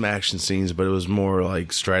 it has some action scenes, but it was more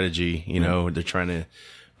like strategy, they're trying to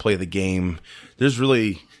play the game.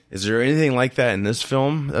 Is there anything like that in this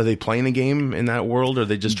film? Are they playing the game in that world, or are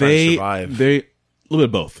they just trying to survive? They a little bit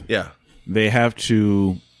of both. Yeah. They have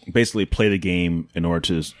to basically play the game in order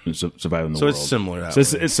to survive in the world. So it's similar.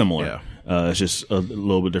 It's similar. Yeah. It's just a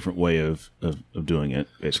little bit different way of doing it.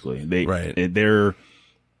 Basically, they're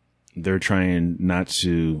trying not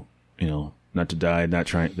to die. They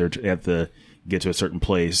have to get to a certain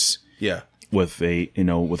place. Yeah. With a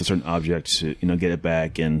certain object to get it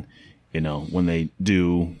back, and when they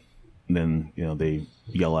do, then they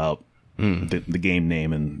yell out the game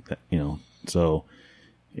name, and so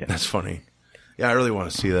yeah, that's funny. Yeah, I really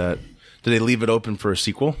want to see that. Do they leave it open for a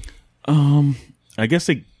sequel? I guess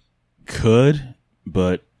they could,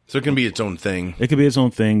 but so it can be its own thing. It could be its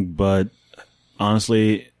own thing, but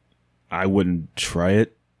honestly, I wouldn't try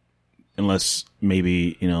it unless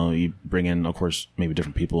maybe you bring in, of course, maybe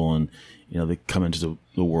different people, and they come into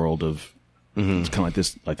the world of it's kind of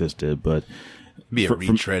like this did. But Be a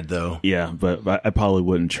retread though. Yeah, but I probably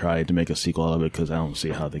wouldn't try to make a sequel out of it because I don't see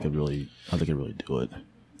how they could really do it.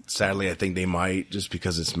 Sadly, I think they might just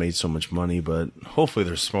because it's made so much money. But hopefully,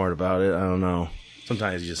 they're smart about it. I don't know.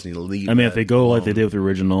 Sometimes you just need to leave. I mean, if they go like they did with the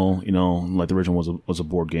original, like the original was a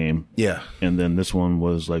board game. Yeah. And then this one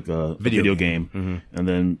was like a video game. Mm-hmm. And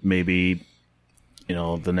then maybe,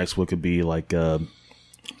 the next one could be like a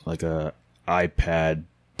iPad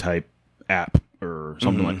type app or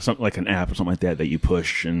something like an app or something like that you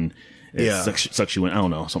push and it sucks you in. I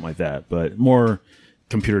don't know, something like that. But more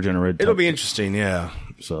computer generated. It'll be interesting, yeah.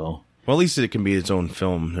 So. Well, at least it can be its own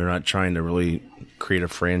film. They're not trying to really create a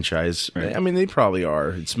franchise. Right. I mean, they probably are.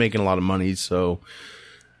 It's making a lot of money, so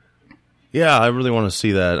yeah, I really want to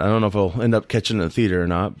see that. I don't know if I'll end up catching it in the theater or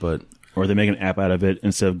not, but or they make an app out of it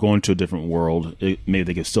instead of going to a different world. Maybe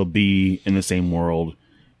they could still be in the same world,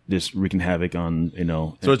 just wreaking havoc on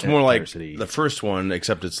So it's more like city. The first one,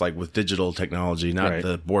 except it's like with digital technology, not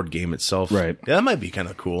the board game itself. Right. Yeah, that might be kind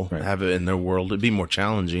of cool. Right. Have it in their world. It'd be more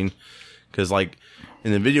challenging because like.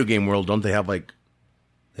 In the video game world, don't they have they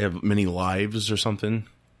have many lives or something?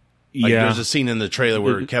 Like, yeah. There's a scene in the trailer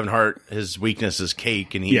where Kevin Hart, his weakness is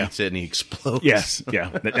cake, and he eats it and he explodes. Yes, yeah,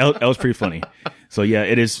 that was pretty funny. So yeah,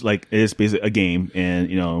 it is basically a game,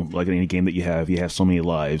 and like any game that you have so many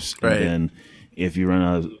lives, and then if you run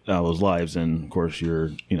out of those lives, then of course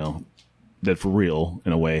you're dead for real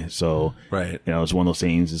in a way. So it's one of those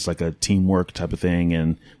things. It's like a teamwork type of thing,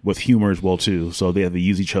 and with humor as well too. So they have to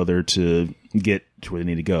use each other to get to where they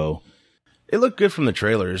need to go. It looked good from the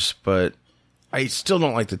trailers, but I still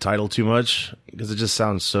don't like the title too much because it just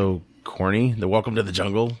sounds so corny. The Welcome to the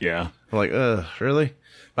Jungle. Yeah, I'm like, really?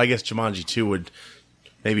 I guess Jumanji 2 would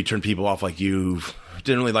maybe turn people off like you.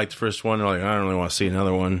 Didn't really like the first one. They're like, I don't really want to see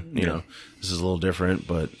another one. You know, this is a little different,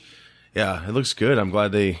 but yeah, it looks good. I'm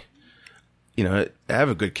glad they, have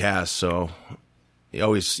a good cast. So you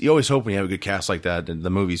always hope when you have a good cast like that, the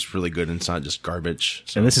movie's really good and it's not just garbage.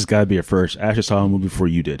 So. And this has got to be a first. I actually saw a movie before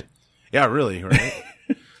you did. Yeah, really, right?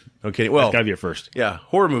 Okay, well, it's got to be a first. Yeah,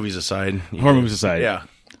 horror movies aside. Yeah.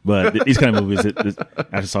 But these kind of movies, I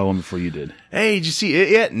actually saw one before you did. Hey, did you see it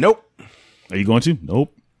yet? Nope. Are you going to?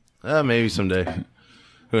 Nope. Maybe someday.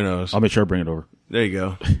 Who knows? I'll make sure I bring it over. There you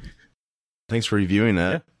go. Thanks for reviewing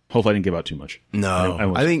that. Yeah. Hopefully I didn't give out too much.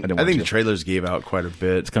 No, I think the trailers gave out quite a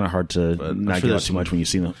bit. It's kind of hard to not give out too much when you've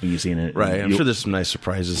seen it. Right. I'm sure there's some nice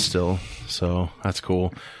surprises still. So that's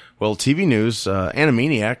cool. Well, TV news,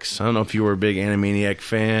 Animaniacs. I don't know if you were a big Animaniac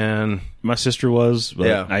fan. My sister was,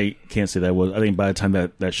 but I can't say that I was. I think by the time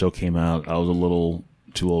that show came out, I was a little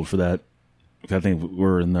too old for that. I think we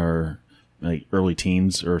were in our early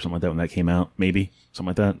teens or something like that when that came out, maybe something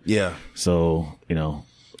like that. Yeah. So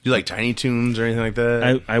Do you like Tiny Toons or anything like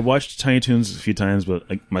that? I watched Tiny Toons a few times, but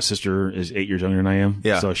my sister is 8 years younger than I am.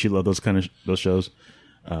 Yeah. So she loved those shows.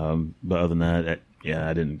 But other than that,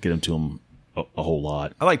 I didn't get into them a whole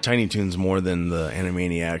lot. I like Tiny Toons more than the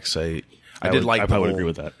Animaniacs. I probably would agree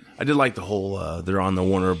with that. I did like the whole, they're on the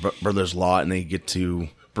Warner Brothers lot and they get to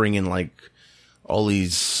bring in all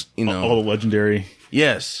these, all the legendary.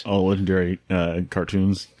 Yes. All legendary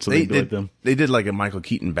cartoons. So they like them. They did like a Michael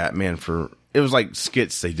Keaton Batman it was like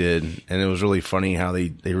skits they did, and it was really funny how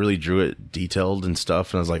they really drew it detailed and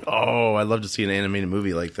stuff. And I was like, oh, I'd love to see an animated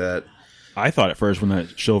movie like that. I thought at first when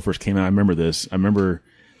that show first came out, I remember this. I remember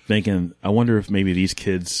thinking, I wonder if maybe these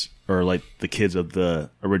kids are like the kids of the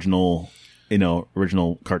original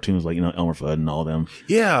cartoons, like Elmer Fudd and all of them.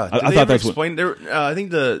 Yeah, I thought that's explained. I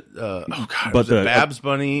think the Babs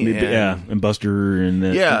Bunny, and Buster, and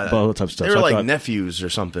all that type of stuff. They were nephews or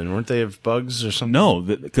something, weren't they? Of Bugs or something? No,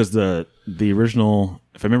 because the original,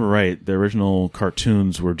 if I remember right, the original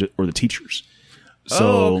cartoons were the teachers.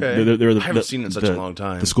 So okay. they're I haven't seen it in such a long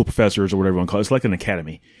time. The school professors or whatever you want to call it. It's like an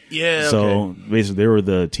academy. Yeah. So basically, they were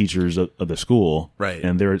the teachers of the school, right?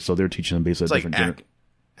 And they're teaching them basically it's different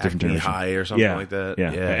Acme High or something like that.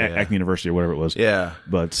 Yeah. Acme University or whatever it was. Yeah.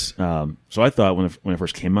 But so I thought when it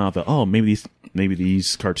first came out that maybe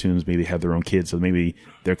these cartoons maybe have their own kids, so maybe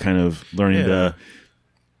they're kind of learning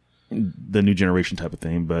the new generation type of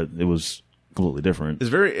thing. But it was completely different.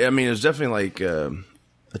 It's it was definitely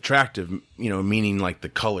attractive, meaning like the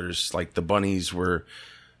colors, like the bunnies were,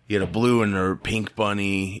 you had a blue and a pink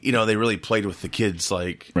bunny. They really played with the kids,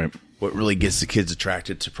 like what really gets the kids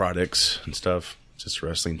attracted to products and stuff. Just a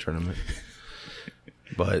wrestling tournament.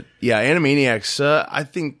 But yeah, Animaniacs, I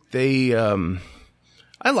think they,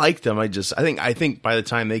 I liked them. I think by the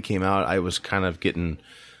time they came out, I was kind of getting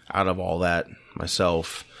out of all that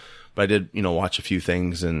myself. But I did, watch a few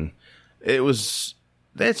things, and they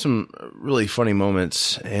had some really funny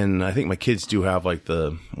moments. And I think my kids do have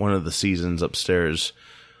one of the seasons upstairs.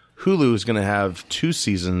 Hulu is going to have 2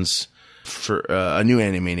 seasons for a new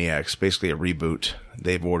Animaniacs, basically a reboot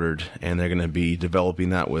they've ordered, and they're going to be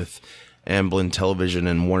developing that with Amblin Television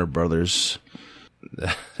and Warner Brothers.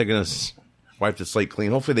 They're going to wipe the slate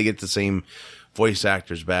clean. Hopefully they get the same voice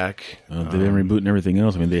actors back. They've been rebooting everything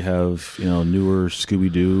else. I mean, they have, newer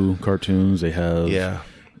Scooby-Doo cartoons. They have,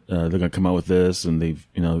 they're going to come out with this, and they've,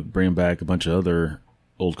 bring back a bunch of other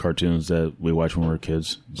old cartoons that we watched when we were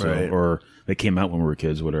kids. So, right. Or they came out when we were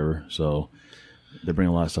kids, whatever. So they're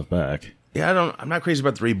bringing a lot of stuff back. Yeah, I'm not crazy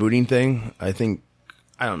about the rebooting thing. I think,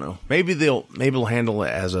 I don't know. Maybe they'll handle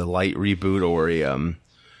it as a light reboot or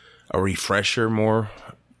a refresher, more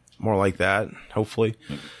like that. Hopefully,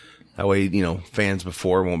 that way fans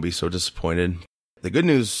before won't be so disappointed. The good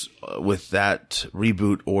news with that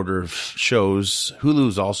reboot order of shows,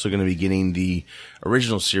 Hulu's also going to be getting the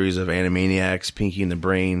original series of Animaniacs, Pinky and the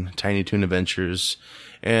Brain, Tiny Toon Adventures,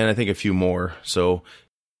 and I think a few more. So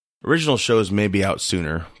original shows may be out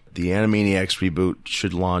sooner. The Animaniacs reboot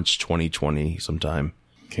should launch 2020 sometime.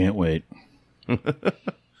 Can't wait.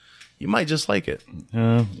 You might just like it.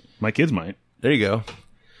 My kids might. There you go.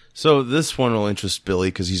 So this one will interest Billy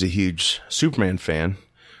because he's a huge Superman fan.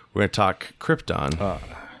 We're going to talk Krypton.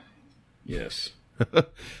 Yes.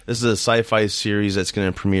 This is a sci-fi series that's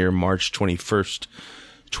going to premiere March 21st,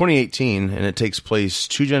 2018, and it takes place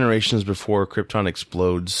 2 generations before Krypton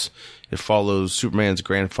explodes. It follows Superman's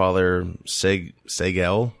grandfather,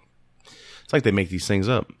 Seg-El. It's like they make these things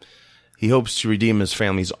up. He hopes to redeem his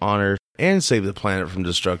family's honor and save the planet from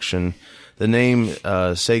destruction. The name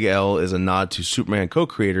Seg-El is a nod to Superman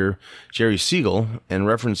co-creator Jerry Siegel and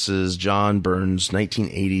references John Byrne's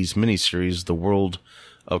 1980s miniseries, The World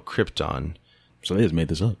of Krypton. So they just made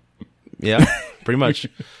this up. Yeah, pretty much.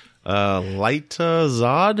 Lyta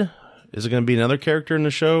Zod is going to be another character in the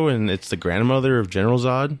show, and it's the grandmother of General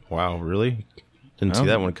Zod. Wow, really? Didn't see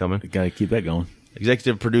that one coming. Got to keep that going.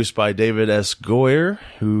 Executive produced by David S. Goyer,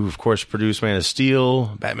 who, of course, produced Man of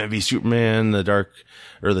Steel, Batman v Superman,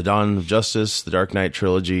 The Dawn of Justice, the Dark Knight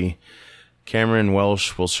trilogy. Cameron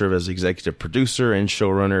Welsh will serve as executive producer and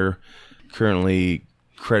showrunner. Currently,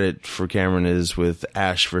 credit for Cameron is with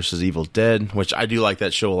Ash vs. Evil Dead, which I do like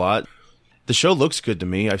that show a lot. The show looks good to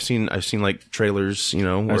me. I've seen like trailers,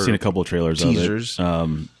 I've seen a couple of trailers, teasers.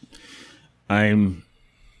 Of it. I'm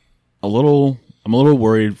a little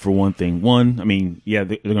worried for one thing. One, I mean, yeah,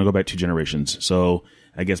 they're going to go back 2 generations. So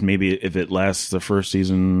I guess maybe if it lasts the first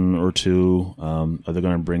season or 2, are they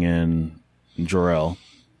going to bring in Jor-El?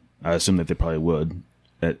 I assume that they probably would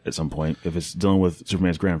at some point if it's dealing with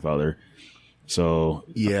Superman's grandfather. So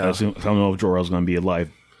yeah, I don't know if Jor-El's going to be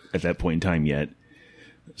alive at that point in time yet.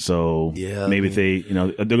 So yeah, maybe if they,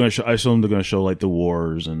 they're going to show. I assume they're going to show like the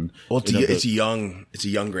wars and. Well, it's a young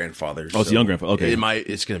grandfather. Oh, it's a young grandfather. Okay,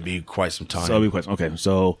 it's going to be quite some time. So it'll be quite okay.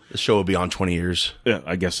 So the show will be on 20 years. Yeah,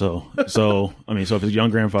 I guess so. So I mean, so if it's a young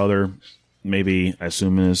grandfather, maybe I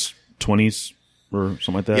assume in his 20s or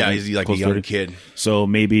something like that. Yeah, he's like a young 30. kid. So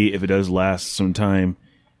maybe if it does last some time,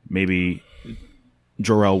 maybe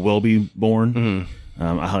Jor-El will be born.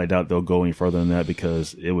 Mm-hmm. I highly doubt they'll go any further than that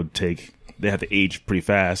because it would take. They have to age pretty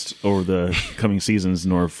fast over the coming seasons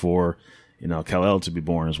in order for, Kal-El to be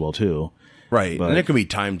born as well too. Right. But, and there could be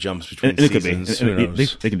time jumps between seasons. Who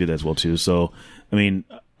knows? They can do that as well too. So, I mean,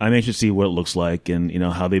 I'm anxious to see what it looks like and,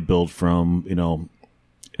 how they build from,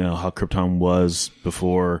 how Krypton was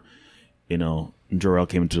before, Jor-El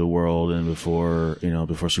came into the world and before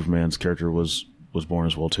Superman's character was born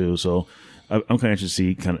as well too. So I'm kind of anxious to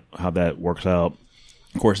see kind of how that works out.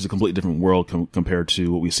 Of course, it's a completely different world compared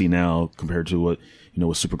to what we see now, compared to what,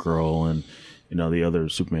 with Supergirl and, the other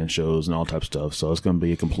Superman shows and all types of stuff. So it's going to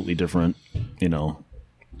be a completely different,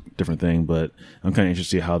 different thing. But I'm kind of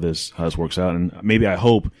interested to see how this works out. And maybe I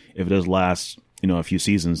hope if it does last, a few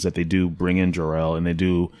seasons that they do bring in Jor-El and they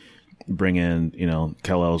do bring in,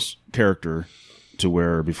 Kal-El's character to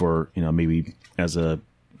where before, maybe as a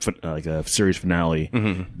series finale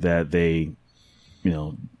that they,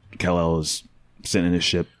 Kal-El is sending his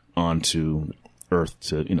ship onto Earth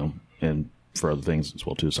to, and for other things as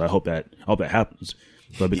well too. So I hope that happens.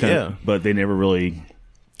 But but they never really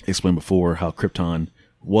explained before how Krypton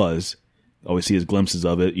was. Always see his glimpses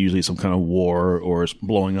of it. Usually some kind of war or it's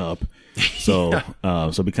blowing up. So so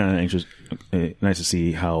it'd be kind of anxious, nice to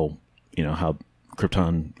see how how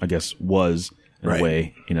Krypton I guess was in a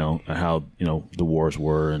way. How the wars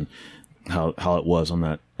were and how it was on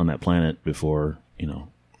that planet before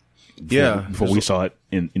before we saw it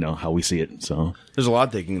in how we see it. So there's a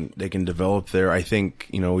lot they can develop there. I think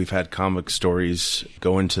we've had comic stories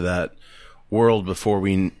go into that world before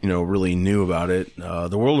we really knew about it.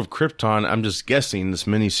 The World of Krypton, I'm just guessing this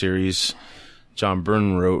miniseries John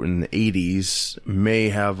Byrne wrote in the 80s may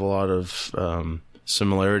have a lot of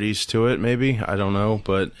similarities to it, maybe. I don't know.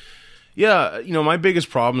 But, yeah, my biggest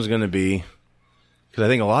problem is going to be, because I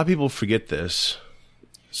think a lot of people forget this,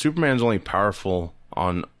 Superman's only powerful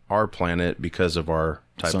on our planet because of our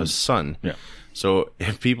type of sun. Yeah. So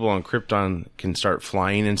if people on Krypton can start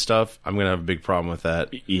flying and stuff, I'm going to have a big problem with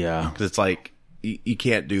that. Yeah. Because it's like, you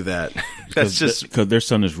can't do that. That's just... Because their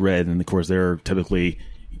sun is red, and of course they're typically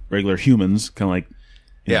regular humans, kind of like...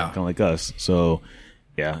 kind of like us. So,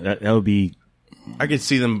 yeah, that would be... I could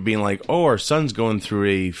see them being like, oh, our sun's going through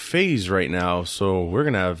a phase right now, so we're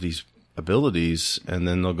going to have these abilities, and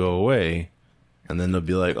then they'll go away. And then they'll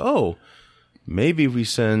be like, oh, maybe if we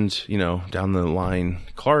send, down the line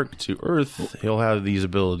Clark to Earth, he'll have these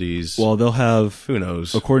abilities. Well, they'll have... Who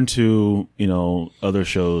knows? According to, other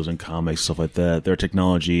shows and comics, stuff like that, their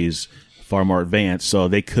technology's far more advanced, so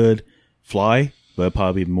they could fly, but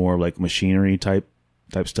probably more like machinery type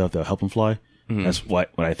stuff that'll help them fly. Mm-hmm. That's what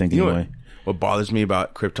I think anyway. What bothers me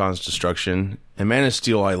about Krypton's destruction, and Man of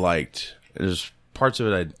Steel I liked, there's parts of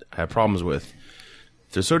it I have problems with.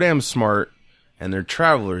 They're so damn smart, and they're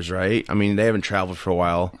travelers, right? I mean, they haven't traveled for a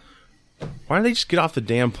while. Why don't they just get off the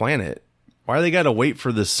damn planet? Why do they got to wait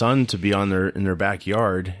for the sun to be in their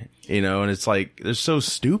backyard? And it's like, they're so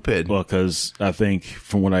stupid. Well, because I think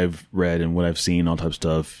from what I've read and what I've seen, all type of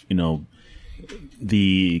stuff,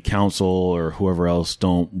 the council or whoever else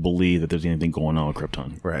don't believe that there's anything going on with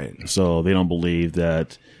Krypton. Right. So they don't believe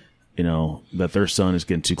that, that their sun is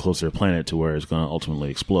getting too close to their planet to where it's going to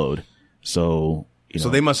ultimately explode. So, So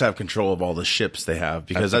they must have control of all the ships they have,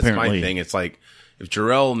 because that's apparently my thing. It's like, if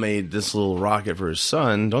Jor-El made this little rocket for his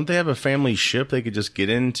son, don't they have a family ship they could just get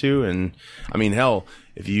into? And, I mean, hell,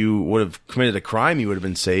 if you would have committed a crime, you would have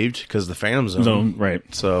been saved because of the Phantom Zone. Right.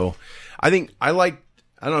 So, I think I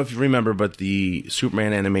don't know if you remember, but the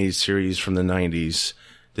Superman animated series from the 90s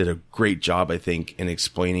did a great job, I think, in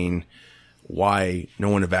explaining why no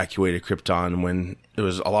one evacuated Krypton when there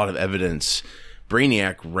was a lot of evidence.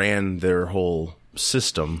 Brainiac ran their whole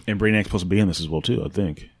system. And Brainiac's supposed to be in this as well, too, I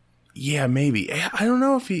think. Yeah, maybe. I don't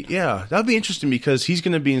know if that'd be interesting because he's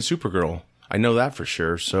going to be in Supergirl. I know that for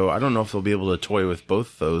sure. So I don't know if they'll be able to toy with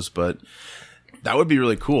both those, but that would be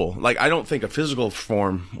really cool. Like, I don't think a physical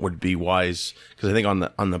form would be wise, because I think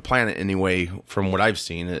on the planet anyway, from what I've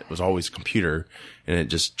seen, it was always computer, and it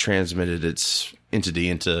just transmitted its entity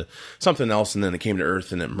into something else, and then it came to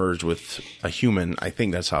Earth and it merged with a human. I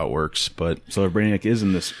think that's how it works. But so if Brainiac is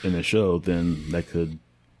in the show, then that could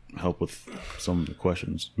help with some of the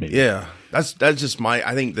questions, maybe. Yeah, that's just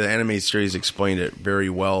I think the anime series explained it very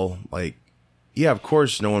well. Like, yeah, of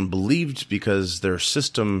course, no one believed because their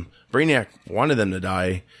system, Brainiac wanted them to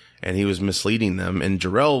die, and he was misleading them. And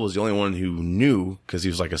Jor-El was the only one who knew, because he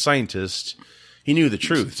was like a scientist. He knew the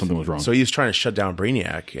truth. Something was wrong. So he was trying to shut down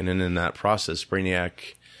Brainiac, and then in that process,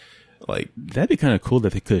 Brainiac, like... That'd be kind of cool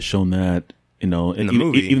that they could have shown that, in the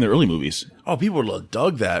movie. Even the early movies. Oh, people would have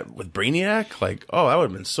dug that with Brainiac. Like, oh, that would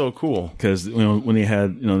have been so cool. Because, when they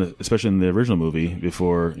had, especially in the original movie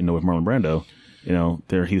before, with Marlon Brando,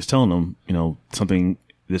 there he was telling them, we're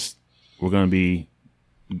going to be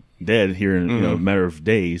dead here in a matter of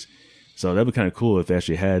days. So that'd be kind of cool if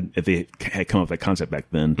they had come up with that concept back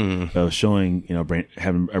then of showing,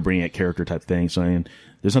 having a Brainiac character type thing, saying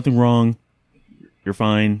there's nothing wrong, you're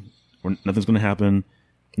fine, nothing's going to happen,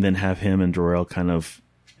 and then have him and Jor-El kind of,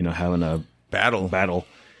 having a battle.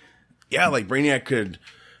 Yeah, like Brainiac could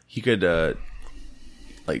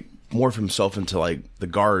like morph himself into like the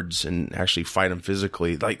guards and actually fight him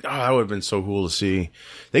physically. Like, that would have been so cool to see.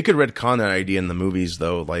 They could retcon that idea in the movies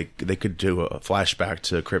though. Like, they could do a flashback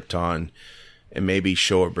to Krypton and maybe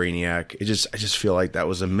show a Brainiac. I just feel like that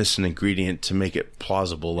was a missing ingredient to make it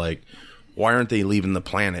plausible. Like, why aren't they leaving the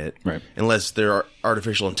planet? Right. Unless they're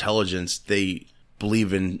artificial intelligence, they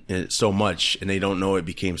believe in it so much and they don't know it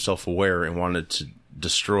became self-aware and wanted to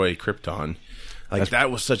destroy Krypton. Like, that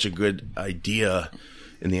was such a good idea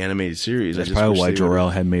in the animated series. That's probably why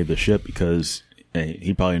Jor-El had made the ship, because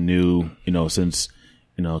he probably knew, since,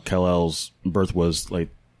 Kal-El's birth was like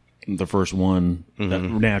the first one, that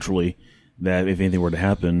naturally, that if anything were to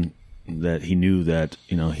happen, that he knew that,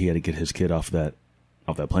 he had to get his kid off that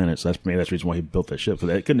planet. So that's the reason why he built that ship.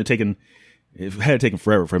 Because it couldn't have taken, it had taken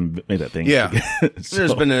forever for him to make that thing. Yeah.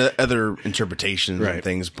 There's been other interpretations and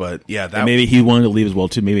things, but yeah. And maybe he wanted to leave as well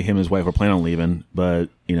too. Maybe him and his wife were planning on leaving, but,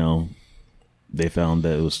 they found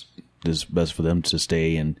that it was just best for them to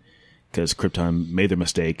stay, and because Krypton made their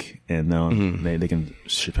mistake, and now they can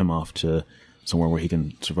ship him off to somewhere where he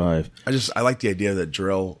can survive. I like the idea that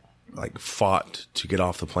Jor-El like fought to get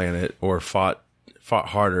off the planet, or fought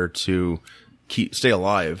harder to stay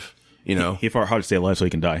alive, You know, He fought hard to stay alive so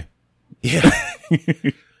he can die. yeah.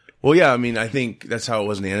 Well, yeah. I mean, I think that's how it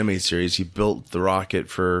was in the animated series. He built the rocket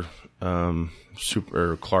for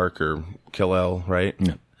Super or Clark or Kal-El, right?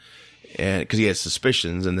 Yeah. And because he had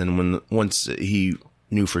suspicions, and then once he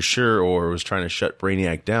knew for sure or was trying to shut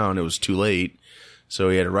Brainiac down, it was too late. So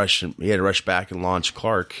he had to rush. He had to rush back and launch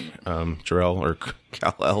Clark, Jor-El or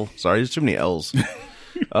Kal-El. Sorry, there's too many L's.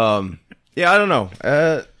 Yeah, I don't know.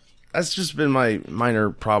 That's just been my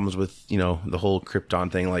minor problems with the whole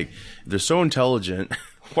Krypton thing. Like, if they're so intelligent,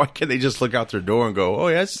 why can't they just look out their door and go, "Oh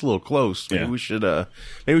yeah, it's a little close. Maybe we should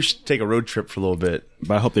take a road trip for a little bit."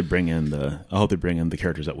 But I hope they bring in the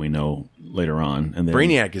characters that we know later on. And then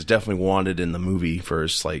Brainiac is definitely wanted in the movie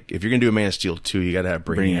first. Like, if you're gonna do a Man of Steel 2, you got to have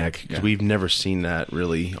Brainiac because we've never seen that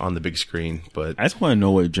really on the big screen. But I just want to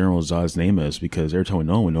know what General Zod's name is, because every time we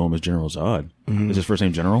know him as General Zod. Is his first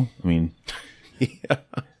name General? I mean, yeah,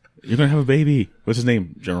 you're gonna have a baby. What's his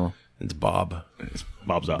name, General? it's Bob. It's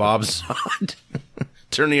Bob Zod. Bob Zod.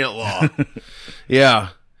 Attorney at law. Yeah.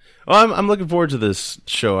 Well, I'm looking forward to this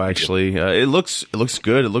show. Actually, it looks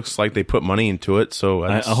good. It looks like they put money into it. So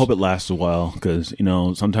I hope it lasts a while, because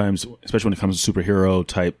sometimes, especially when it comes to superhero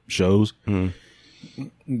type shows,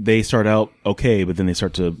 they start out okay, but then they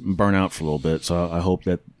start to burn out for a little bit. So I hope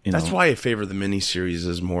that that's why I favor the miniseries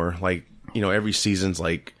is more like every season's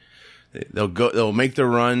like they'll make their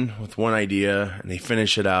run with one idea and they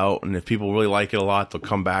finish it out, and if people really like it a lot, they'll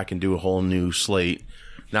come back and do a whole new slate.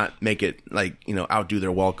 Not make it like outdo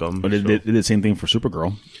their welcome. But they did the same thing for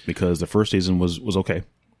Supergirl, because the first season was okay,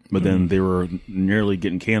 but then they were nearly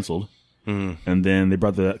getting canceled, and then they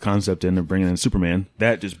brought the concept in of bringing in Superman.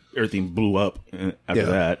 That just everything blew up after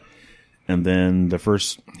that, and then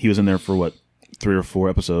he was in there for 3 or 4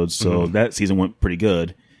 episodes, so that season went pretty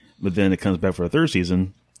good. But then it comes back for a third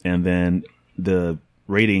season, and then the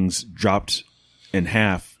ratings dropped in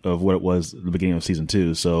half of what it was at the beginning of season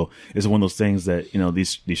 2. So it's one of those things that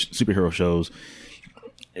these superhero shows,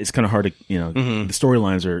 it's kind of hard to the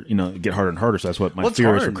storylines are get harder and harder. So that's what my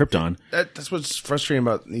fear is for Krypton. That's what's frustrating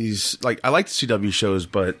about these. Like, I like the CW shows,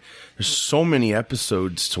 but there's so many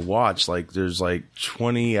episodes to watch. Like, there's like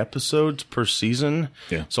 20 episodes per season.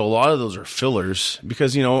 Yeah. So a lot of those are fillers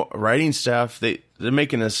because writing staff they're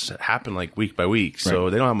making this happen like week by week, so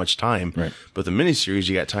they don't have much time. Right. But the miniseries,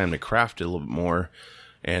 you got time to craft it a little bit more,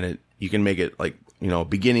 and you can make it like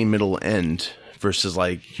beginning, middle, end. Versus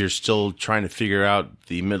like you're still trying to figure out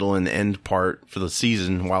the middle and end part for the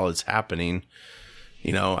season while it's happening.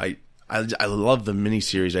 I love the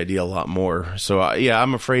miniseries idea a lot more. So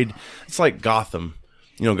I'm afraid it's like Gotham.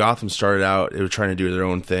 Gotham started out, they were trying to do their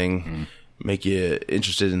own thing, make you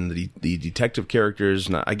interested in the detective characters.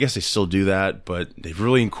 And I guess they still do that, but they've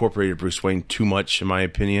really incorporated Bruce Wayne too much, in my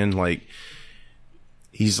opinion. Like,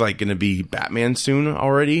 he's like going to be Batman soon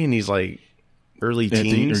already, and he's like early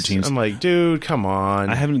teens. I'm like, dude, come on.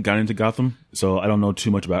 I haven't gotten into Gotham, so I don't know too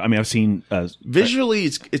much about it. I mean, I've seen visually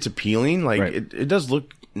it's appealing. Like, it does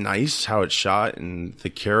look nice how it's shot, and the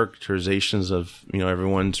characterizations of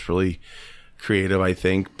everyone's really creative, I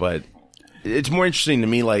think. But it's more interesting to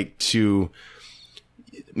me, like, to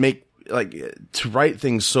write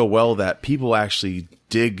things so well that people actually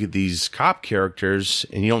dig these cop characters,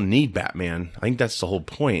 and you don't need Batman. I think that's the whole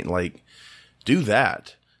point. Like, do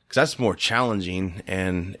that. Because that's more challenging,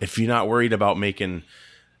 and if you're not worried about making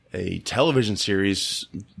a television series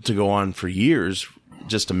to go on for years,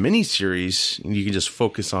 just a mini series, you can just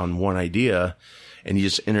focus on one idea, and you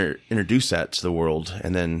just introduce that to the world,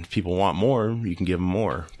 and then if people want more, you can give them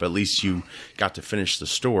more. But at least you got to finish the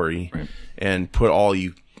story and put all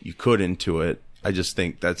you could into it. I just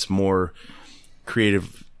think that's more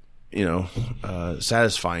creative,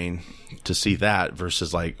 satisfying to see that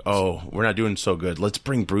versus like, oh, we're not doing so good, let's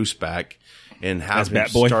bring Bruce back and have him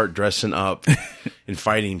start dressing up and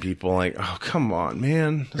fighting people. Like, oh, come on,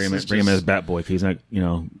 man. Bring him as Batboy, because he's not,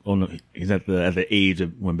 he's at the age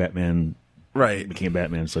of when Batman became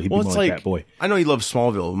Batman, so he'd be more like Batboy. I know you love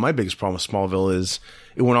Smallville. My biggest problem with Smallville is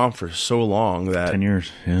it went on for so long that 10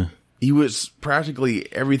 years, yeah. He was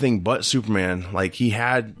practically everything but Superman. Like, he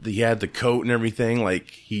had the coat and everything. Like,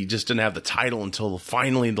 he just didn't have the title until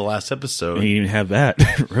finally the last episode. He didn't have that,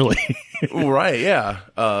 really. Right, yeah.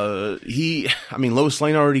 Lois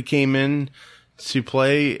Lane already came in to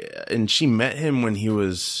play, and she met him when he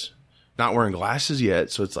was not wearing glasses yet.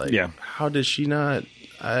 So it's like, how did she not?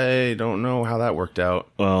 I don't know how that worked out.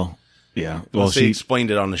 Well, yeah. Well, she explained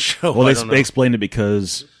it on the show. Well, they explained it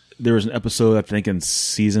because there was an episode, I think, in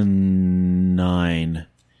season 9.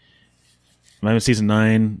 Season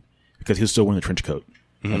 9, because he was still wearing the trench coat,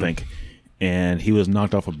 I think. and he was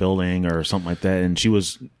knocked off a building or something like that, and she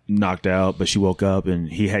was knocked out, but she woke up,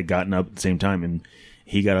 and he had gotten up at the same time, and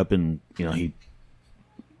he got up and he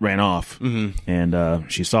ran off,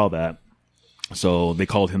 and she saw that, so they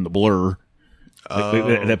called him the Blur.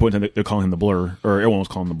 At that point in time, they're calling him the Blur, or everyone was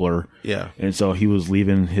calling him the Blur. Yeah. And so he was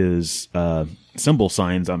leaving his symbol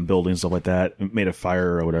signs on buildings, stuff like that, made a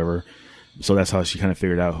fire or whatever. So that's how she kind of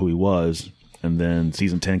figured out who he was. And then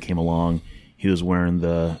season 10 came along. He was wearing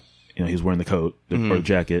the coat or the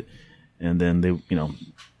jacket, and then they,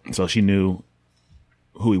 so she knew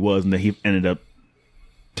who he was, and then he ended up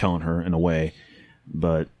telling her in a way.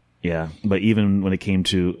 But yeah, but even when it came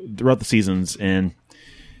to throughout the seasons, and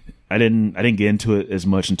I didn't get into it as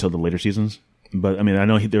much until the later seasons, but I mean, I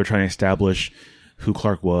know they were trying to establish who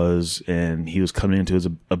Clark was, and he was coming into his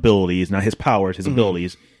abilities, not his powers, his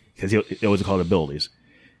abilities, because he always called it abilities,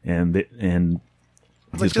 and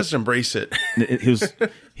just embrace it.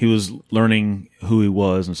 he was learning who he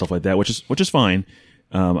was and stuff like that, which is fine.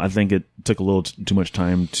 I think it took a little too much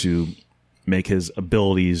time to make his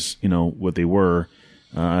abilities, what they were.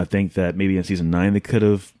 I think that maybe in season 9 they could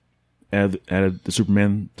have added the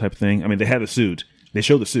Superman type of thing. I mean, they had the suit. They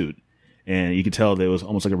showed the suit, and you could tell that it was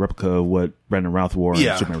almost like a replica of what Brandon Routh wore in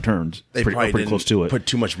Superman Returns. They pretty didn't close to it. Put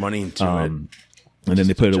too much money into it. And then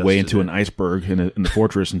they put it away into an iceberg in the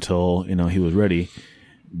fortress until he was ready.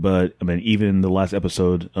 But I mean, even the last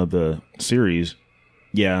episode of the series,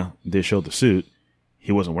 they showed the suit.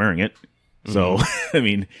 He wasn't wearing it, so I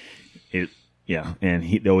mean, it. Yeah, and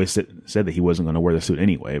they always said that he wasn't going to wear the suit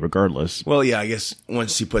anyway, regardless. Well, yeah, I guess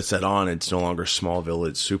once he puts that on, it's no longer Smallville;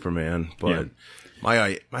 it's Superman. But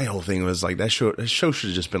my whole thing was like that show should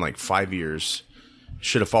have just been like 5 years.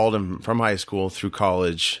 Should have followed him from high school through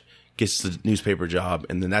college, gets the newspaper job,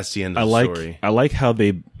 and then that's the end of the story. I like how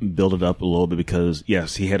they build it up a little bit because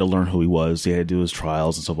yes, he had to learn who he was. He had to do his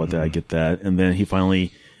trials and stuff like that. I get that, and then he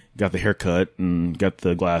finally got the haircut and got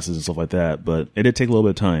the glasses and stuff like that, but it did take a little bit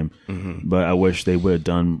of time. But I wish they would have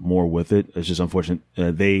done more with it. It's just unfortunate.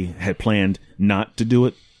 They had planned not to do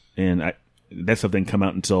it, and that stuff didn't come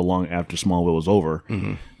out until long after Smallville was over.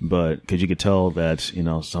 But because you could tell that some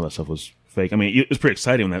of that stuff was fake. I mean, it was pretty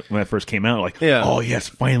exciting when that first came out. Like, oh yes,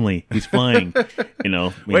 finally he's flying.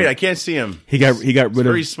 Wait, I can't see him. He got rid of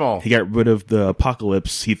very small. He got rid of the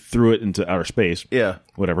apocalypse. He threw it into outer space. Yeah,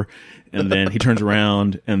 whatever. And then he turns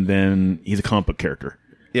around, and then he's a comic book character.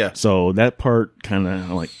 Yeah. So that part kind of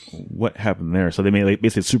like, what happened there? So they made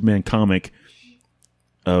basically a Superman comic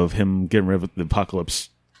of him getting rid of the apocalypse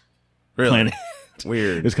planet.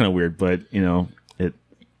 Weird. It's kind of weird, but it.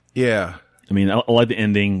 Yeah. I mean, I like the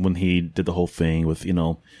ending when he did the whole thing with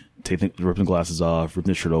ripping the glasses off,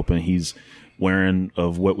 ripping the shirt open. He's wearing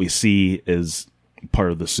of what we see as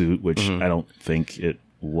part of the suit, which I don't think it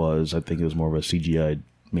was. I think it was more of a CGI.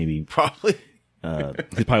 Maybe probably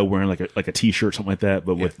he's probably wearing like a t-shirt, something like that,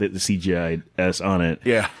 but with the CGI S on it.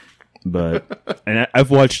 Yeah. But and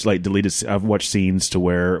I've watched I've watched scenes to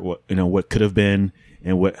where what could have been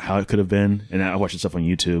and how it could have been, and I watched stuff on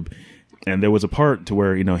YouTube. And there was a part to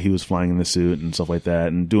where he was flying in the suit and stuff like that,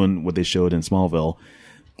 and doing what they showed in Smallville,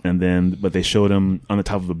 but they showed him on the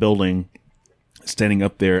top of a building, standing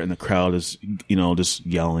up there, and the crowd is, just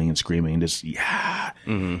yelling and screaming, just,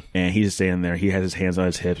 and he's just standing there. He has his hands on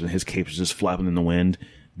his hips, and his cape is just flapping in the wind.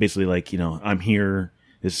 Basically, like, I'm here.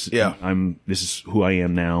 This is who I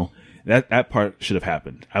am now. That part should have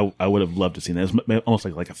happened. I would have loved to see that. It was almost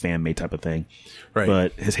like a fan made type of thing. Right.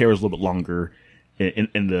 But his hair was a little bit longer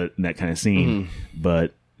in that kind of scene.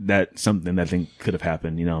 But that's something that I think could have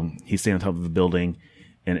happened. He's standing on top of the building,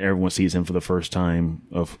 and everyone sees him for the first time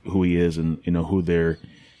of who he is, and who they're,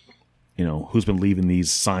 who's been leaving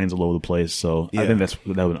these signs all over the place. So I think that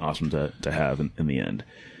would have been awesome to have in the end.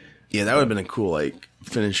 Yeah, that would have been a cool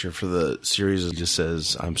finisher for the series. It just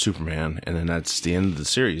says I'm Superman, and then that's the end of the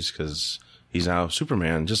series because he's now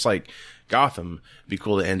Superman. Just like Gotham, it'd be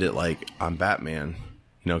cool to end it like I'm Batman.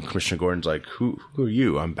 Commissioner Gordon's like, who are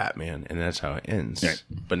you? I'm Batman, and that's how it ends. Right.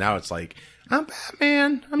 But now it's like, I'm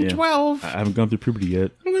Batman. I'm 12. I haven't gone through puberty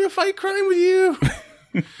yet. I'm gonna fight crime with you.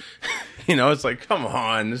 It's like, come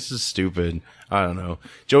on, this is stupid. I don't know.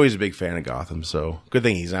 Joey's a big fan of Gotham, so good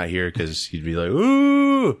thing he's not here because he'd be like,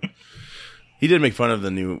 ooh. He did make fun of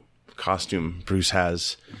the new costume Bruce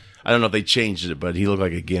has. I don't know if they changed it, but he looked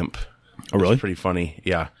like a gimp. Oh, really? It was pretty funny.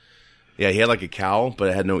 Yeah. Yeah, he had like a cowl, but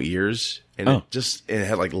it had no ears. And it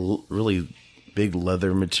had like really big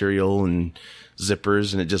leather material and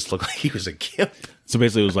zippers, and it just looked like he was a gimp. So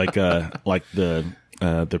basically, it was like the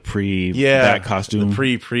pre-bat costume. The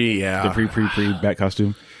pre-bat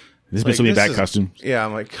costume. This is basically a bat costume. Yeah,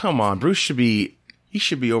 I'm like, come on, Bruce should be he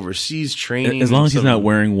should be overseas training. As long as he's not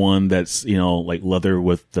wearing one that's, like leather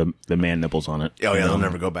with the man nipples on it. Oh yeah, they'll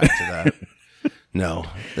never go back to that. No,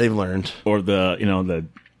 they've learned. Or the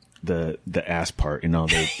ass part,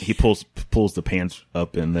 he pulls the pants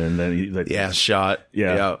up and then the ass shot.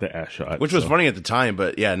 Yeah, the ass shot. Which was funny at the time,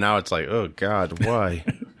 but yeah, now it's like, oh God, why?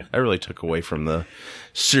 I really took away from the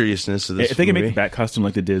seriousness of this If they movie. can make the bat costume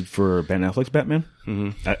like they did for Ben Affleck's Batman,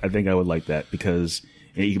 I think I would like that because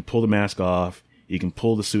you can pull the mask off, you can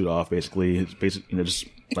pull the suit off. Basically, it's just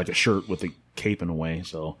like a shirt with a cape in a way.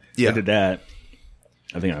 So if I did that.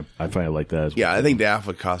 I think I finally like that as well. Yeah, I think the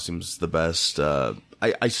Affleck costume's the best.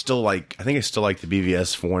 I still like the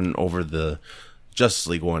BVS one over the Justice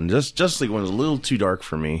League one. Justice League one is a little too dark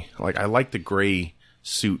for me. Like, I like the gray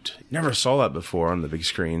suit. Never saw that before on the big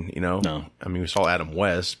screen, No. I mean, we saw Adam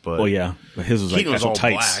West, but... Well, yeah. But his was Keaton like was all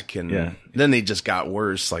tights. black, and then they just got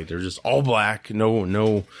worse. Like, they're just all black,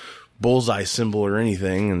 no bullseye symbol or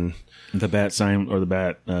anything, and... The bat sign or the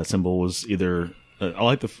bat symbol was either... I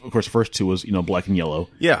like of course, the first two was, black and yellow.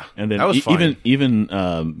 Yeah, and then that was fine. even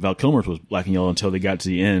Val Kilmer's was black and yellow until they got to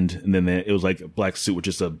the end, and then it was like a black suit with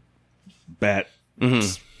just a bat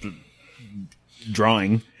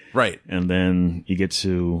drawing. Right. And then you get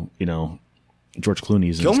to, George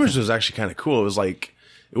Clooney's. Kilmer's was actually kind of cool. It was like,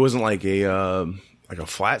 it wasn't like a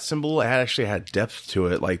flat symbol. It actually had depth to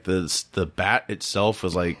it. Like the bat itself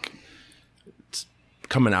was like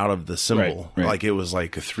coming out of the symbol. Right. Like it was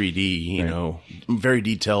like a 3D, very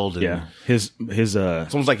detailed. And yeah. His it's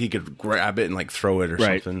almost like he could grab it and like throw it or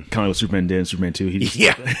something. Kind of like what Superman did in Superman 2.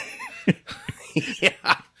 Yeah.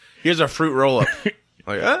 Yeah. Here's a fruit roll up.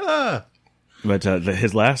 Like, But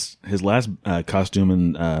his last costume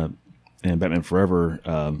in Batman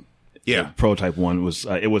Forever, prototype one was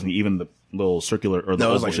it wasn't even the little circular or the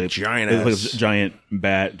oval like shape. Giant. It was like a giant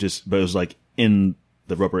bat, but it was like in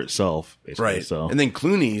the rubber itself, basically. Right. So and then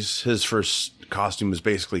Clooney's his first costume is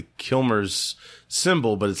basically Kilmer's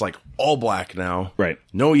symbol, but it's like all black now. Right.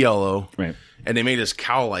 No yellow. Right. And they made his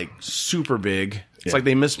cowl like super big. It's like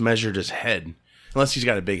they mismeasured his head. Unless he's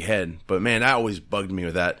got a big head. But man, that always bugged me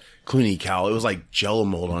with that Clooney cowl. It was like Jello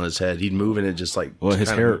mold on his head. He'd move and it just like... Well, his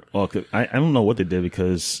hair... Well, I don't know what they did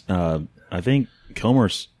because I think Kilmer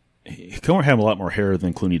had a lot more hair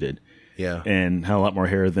than Clooney did. Yeah. And had a lot more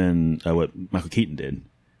hair than what Michael Keaton did.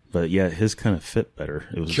 But yeah, his kind of fit better.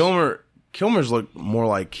 It was Kilmer's looked more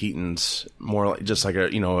like Keaton's, more like just like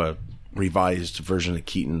a revised version of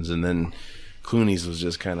Keaton's, and then Clooney's was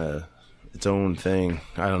just kind of its own thing.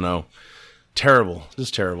 I don't know. Terrible.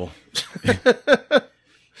 Just terrible.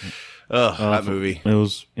 That movie. It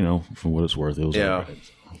was, for what it's worth, it was. Yeah.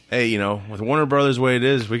 Right. Hey, with Warner Brothers the way it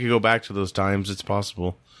is, we could go back to those times. It's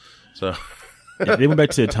possible. So yeah, they went back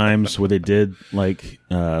to the times where they did like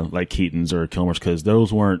Keaton's or Kilmer's, because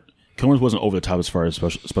Kilmer's wasn't over the top as far as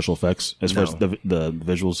special effects, as far as the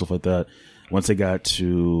visuals, stuff like that. Once they got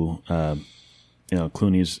to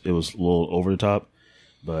Clooney's, it was a little over the top.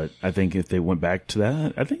 But I think if they went back to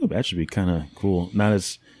that, I think it would actually be kind of cool. Not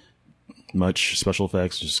as much special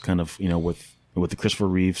effects, just kind of, with the Christopher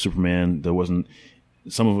Reeve Superman, there wasn't,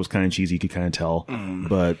 some of it was kind of cheesy, you could kind of tell,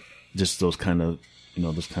 but just those kind of,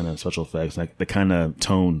 those kind of special effects, like the kind of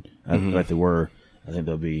tone like they were, I think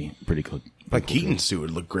that would be pretty cool. Like Keaton's suit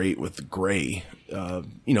would look great with the gray,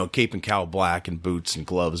 cape and cowl black and boots and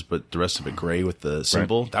gloves, but the rest of it gray with the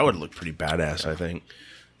symbol. Right. That would look pretty badass, I think.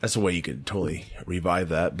 That's the way you could totally revive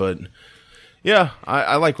that. But yeah,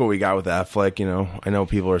 I like what we got with Affleck. I know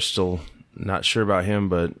people are still not sure about him,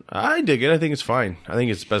 but I dig it. I think it's fine. I think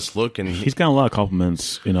it's best look, and he's got a lot of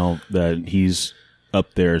compliments. That he's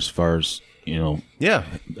up there as far as him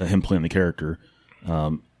playing the character.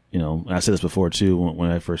 And I said this before too. When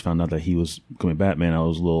I first found out that he was becoming Batman, I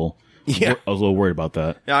was a little worried about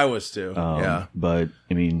that. Yeah, I was too. But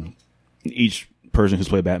I mean, each person who's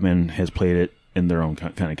played Batman has played it in their own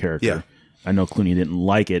kind of character. Yeah. I know Clooney didn't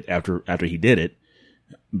like it after he did it,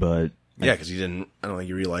 but yeah, because he didn't. I don't think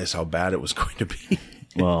he realized how bad it was going to be.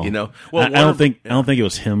 Well, I don't think it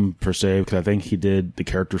was him per se, because I think he did the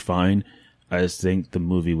character fine. I just think the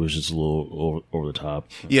movie was just a little over the top.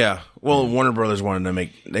 Yeah. Well, Warner Brothers wanted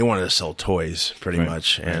to sell toys pretty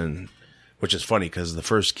much, and which is funny because the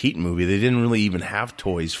first Keaton movie, they didn't really even have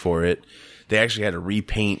toys for it. They actually had to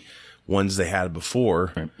repaint ones they had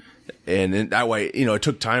before. Right. And in that way, it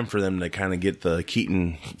took time for them to kind of get the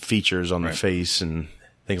Keaton features on the face and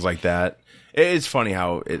things like that. It's funny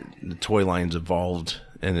how the toy lines evolved,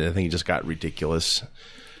 and I think it just got ridiculous.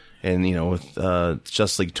 And with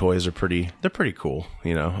Justice League toys they're pretty cool.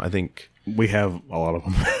 I think we have a lot of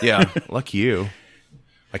them. Yeah, lucky you.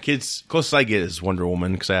 My kids, closest I get is Wonder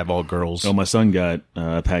Woman because I have all girls. So my son got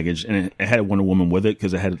a package, and it had Wonder Woman with it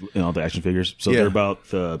because it had the action figures. So they're about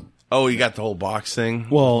the. Oh, you got the whole box thing?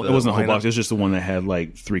 Well, it wasn't the whole lineup? box. It was just the one that had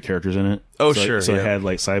like 3 characters in it. Oh, so, sure. So it had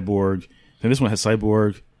like Cyborg. And this one had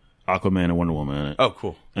Cyborg, Aquaman, and Wonder Woman in it. Oh,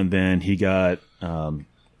 cool. And then he got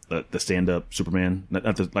the stand-up Superman,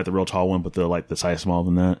 not the real tall one, but the size smaller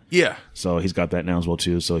than that. Yeah. So he's got that now as well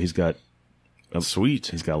too. So he's got Sweet.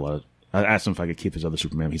 He's got a lot of. I asked him if I could keep his other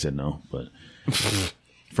Superman. He said no, but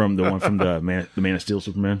from the Man of Steel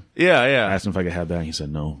Superman. Yeah, I yeah. asked him if I could have that. And he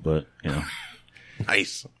said no, but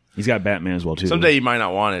Nice. he's got Batman as well too. Someday you might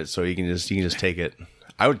not want it, so you can just take it.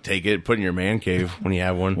 I would take it, put it in your man cave when you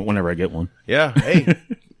have one. Whenever I get one. Yeah. Hey,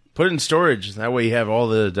 put it in storage. That way you have all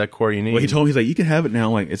the decor you need. Well, he told me, he's like, you can have it now.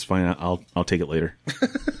 I'm like, it's fine. I'll take it later.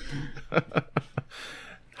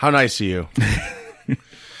 How nice of you.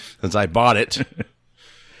 Since I bought it.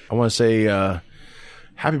 I want to say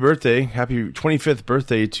happy birthday. Happy 25th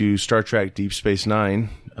birthday to Star Trek Deep Space Nine,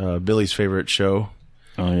 Billy's favorite show.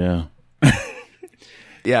 Oh, yeah.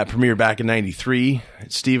 Yeah, it premiered back in 93.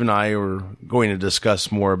 Steve and I were going to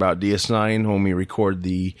discuss more about DS9 when we record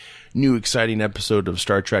the new exciting episode of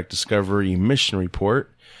Star Trek Discovery Mission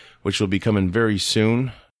Report, which will be coming very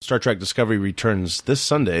soon. Star Trek Discovery returns this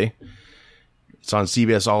Sunday. It's on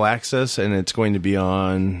CBS All Access, and it's going to be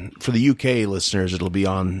on, for the UK listeners, it'll be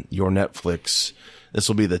on your Netflix. This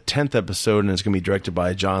will be the 10th episode, and it's going to be directed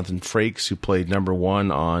by Jonathan Frakes, who played number 1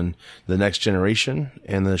 on The Next Generation.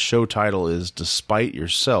 And the show title is Despite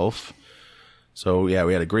Yourself. So, yeah,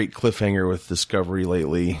 we had a great cliffhanger with Discovery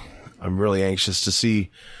lately. I'm really anxious to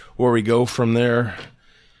see where we go from there.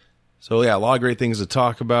 So, yeah, a lot of great things to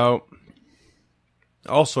talk about.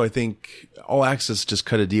 Also, I think All Access just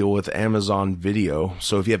cut a deal with Amazon Video.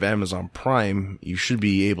 So if you have Amazon Prime, you should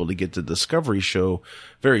be able to get the Discovery show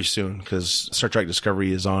very soon because Star Trek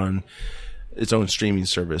Discovery is on its own streaming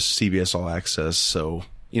service, CBS All Access. So,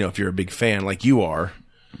 if you're a big fan like you are,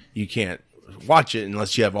 you can't watch it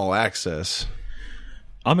unless you have All Access.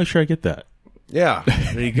 I'll make sure I get that. Yeah,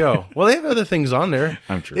 there you go. Well, they have other things on there.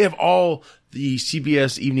 I'm sure. They have all the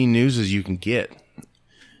CBS evening newses you can get.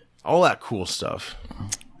 All that cool stuff.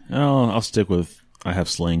 I'll stick with. I have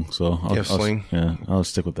Sling, so Sling? Yeah, I'll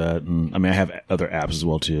stick with that. And I mean, I have other apps as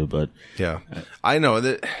well too. But yeah, I know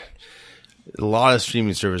that a lot of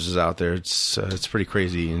streaming services out there. It's pretty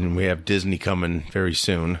crazy, and we have Disney coming very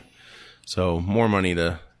soon. So more money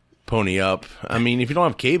to pony up. I mean, if you don't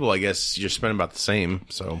have cable, I guess you're spending about the same.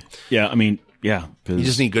 So yeah, I mean, yeah, you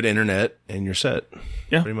just need good internet, and you're set.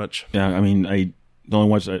 Yeah, pretty much. Yeah, I mean, the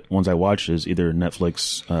only ones I watch is either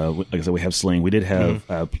Netflix. Like I said, we have Sling. We did have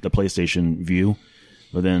the PlayStation View,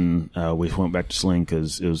 but then we went back to Sling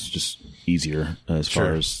because it was just easier as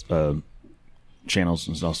far as channels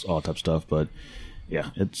and all type of stuff. But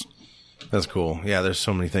yeah, that's cool. Yeah, there's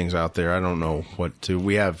so many things out there. I don't know what to.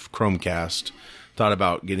 We have Chromecast. Thought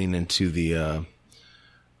about getting into the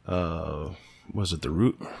was it the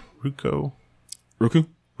Roku?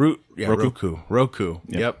 Roku.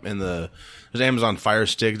 Yep. And there's Amazon Fire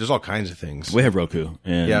Stick. There's all kinds of things. We have Roku,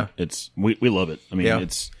 and we love it. I mean,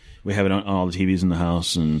 we have it on all the TVs in the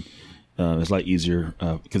house, and it's a lot easier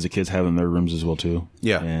because the kids have it in their rooms as well too.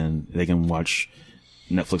 Yeah, and they can watch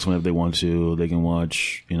Netflix whenever they want to. They can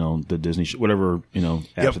watch the Disney whatever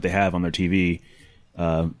apps that they have on their TV,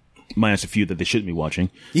 minus a few that they shouldn't be watching.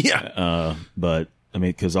 Yeah, but. I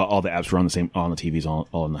mean, because all the apps are on the TVs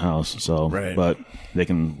all in the house. So, but they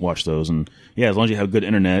can watch those, and as long as you have good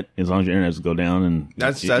internet, as long as your internet doesn't go down, and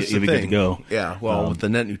that's you'll the be thing. Good to go. Yeah. Well, with the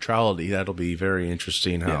net neutrality, that'll be very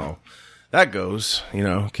interesting how that goes.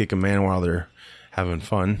 Kick a man while they're having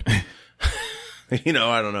fun. I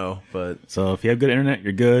don't know, but so if you have good internet,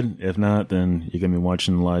 you're good. If not, then you're gonna be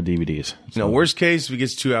watching a lot of DVDs. So. Worst case, if it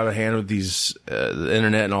gets too out of hand with these the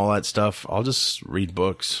internet and all that stuff, I'll just read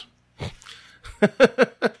books.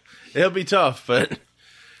 It'll be tough, but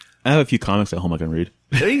I have a few comics at home I can read.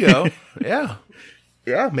 There you go. Yeah.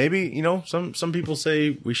 Maybe some people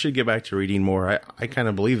say we should get back to reading more. I kind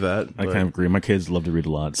of believe that. I kind of agree. My kids love to read a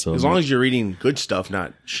lot, so as long as you're reading good stuff,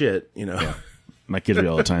 not shit. Yeah. My kids read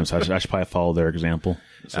all the time, so I should probably follow their example.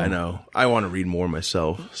 So. I know. I want to read more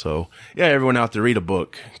myself. So yeah, everyone out there, read a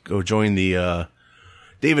book. Go join the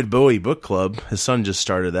David Bowie book club. His son just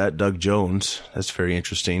started that. Doug Jones. That's very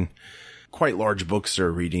interesting. Quite large books they're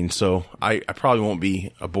reading, so I probably won't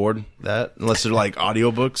be aboard that unless they're like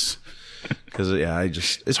audiobooks. Because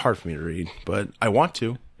it's hard for me to read, but I want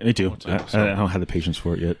to. Me too. I don't have the patience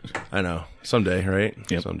for it yet. I know. Someday, right?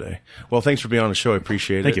 Yep. Someday. Well, thanks for being on the show. I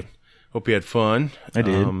appreciate it. Thank you. Hope you had fun. I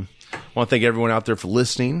did. I want to thank everyone out there for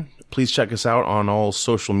listening. Please check us out on all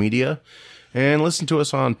social media. And listen to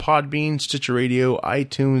us on Podbean, Stitcher Radio,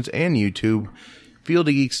 iTunes, and YouTube.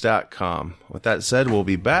 FieldofGeeks.com. With that said, we'll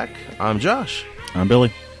be back. I'm Josh. I'm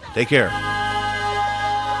Billy. Take care.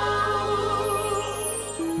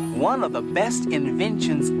 One of the best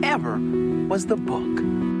inventions ever was the book.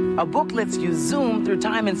 A book lets you zoom through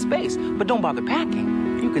time and space, but don't bother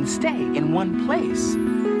packing. You can stay in one place.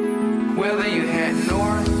 Whether you head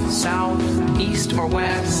north, south, east, or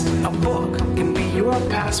west, a book can be your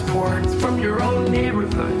passport from your own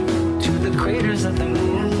neighborhood to the craters of the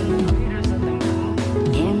moon.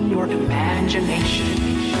 In your imagination,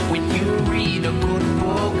 when you read a good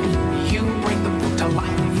book, you bring the book to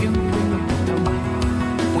life. You bring the book to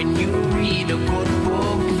life. When you read a good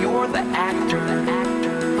book, you're the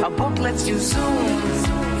actor. A book lets you zoom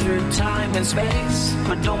through time and space,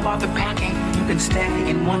 but don't bother packing. You can stay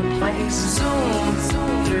in one place. Zoom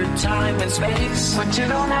through time and space, but you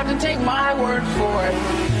don't have to take my word for it.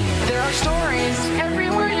 There are stories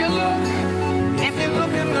everywhere you look, if you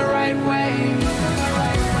look in the right way.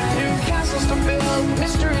 New castles to build,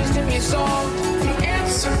 mysteries to be solved. The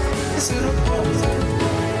answer is in a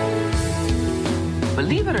book.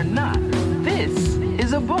 Believe it or not, this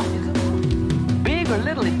is a book. Big or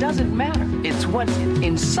little, it doesn't matter. It's what's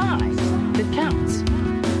inside that counts.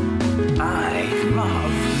 I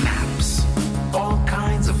love maps, all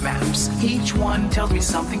kinds of maps. Each one tells me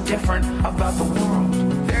something different about the world.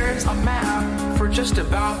 There's a map for just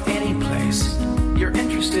about any place you're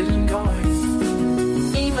interested in going.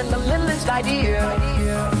 Even the littlest idea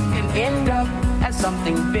Can end up as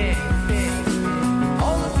something big.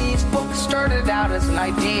 all of these books started out as an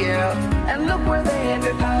idea, And look where they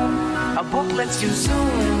ended up. a book lets you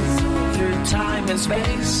zoom Through time and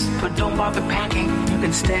space, but don't bother packing. You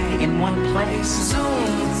can stay in one place.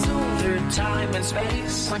 zoom through time and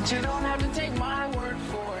space, But you don't have to take my word.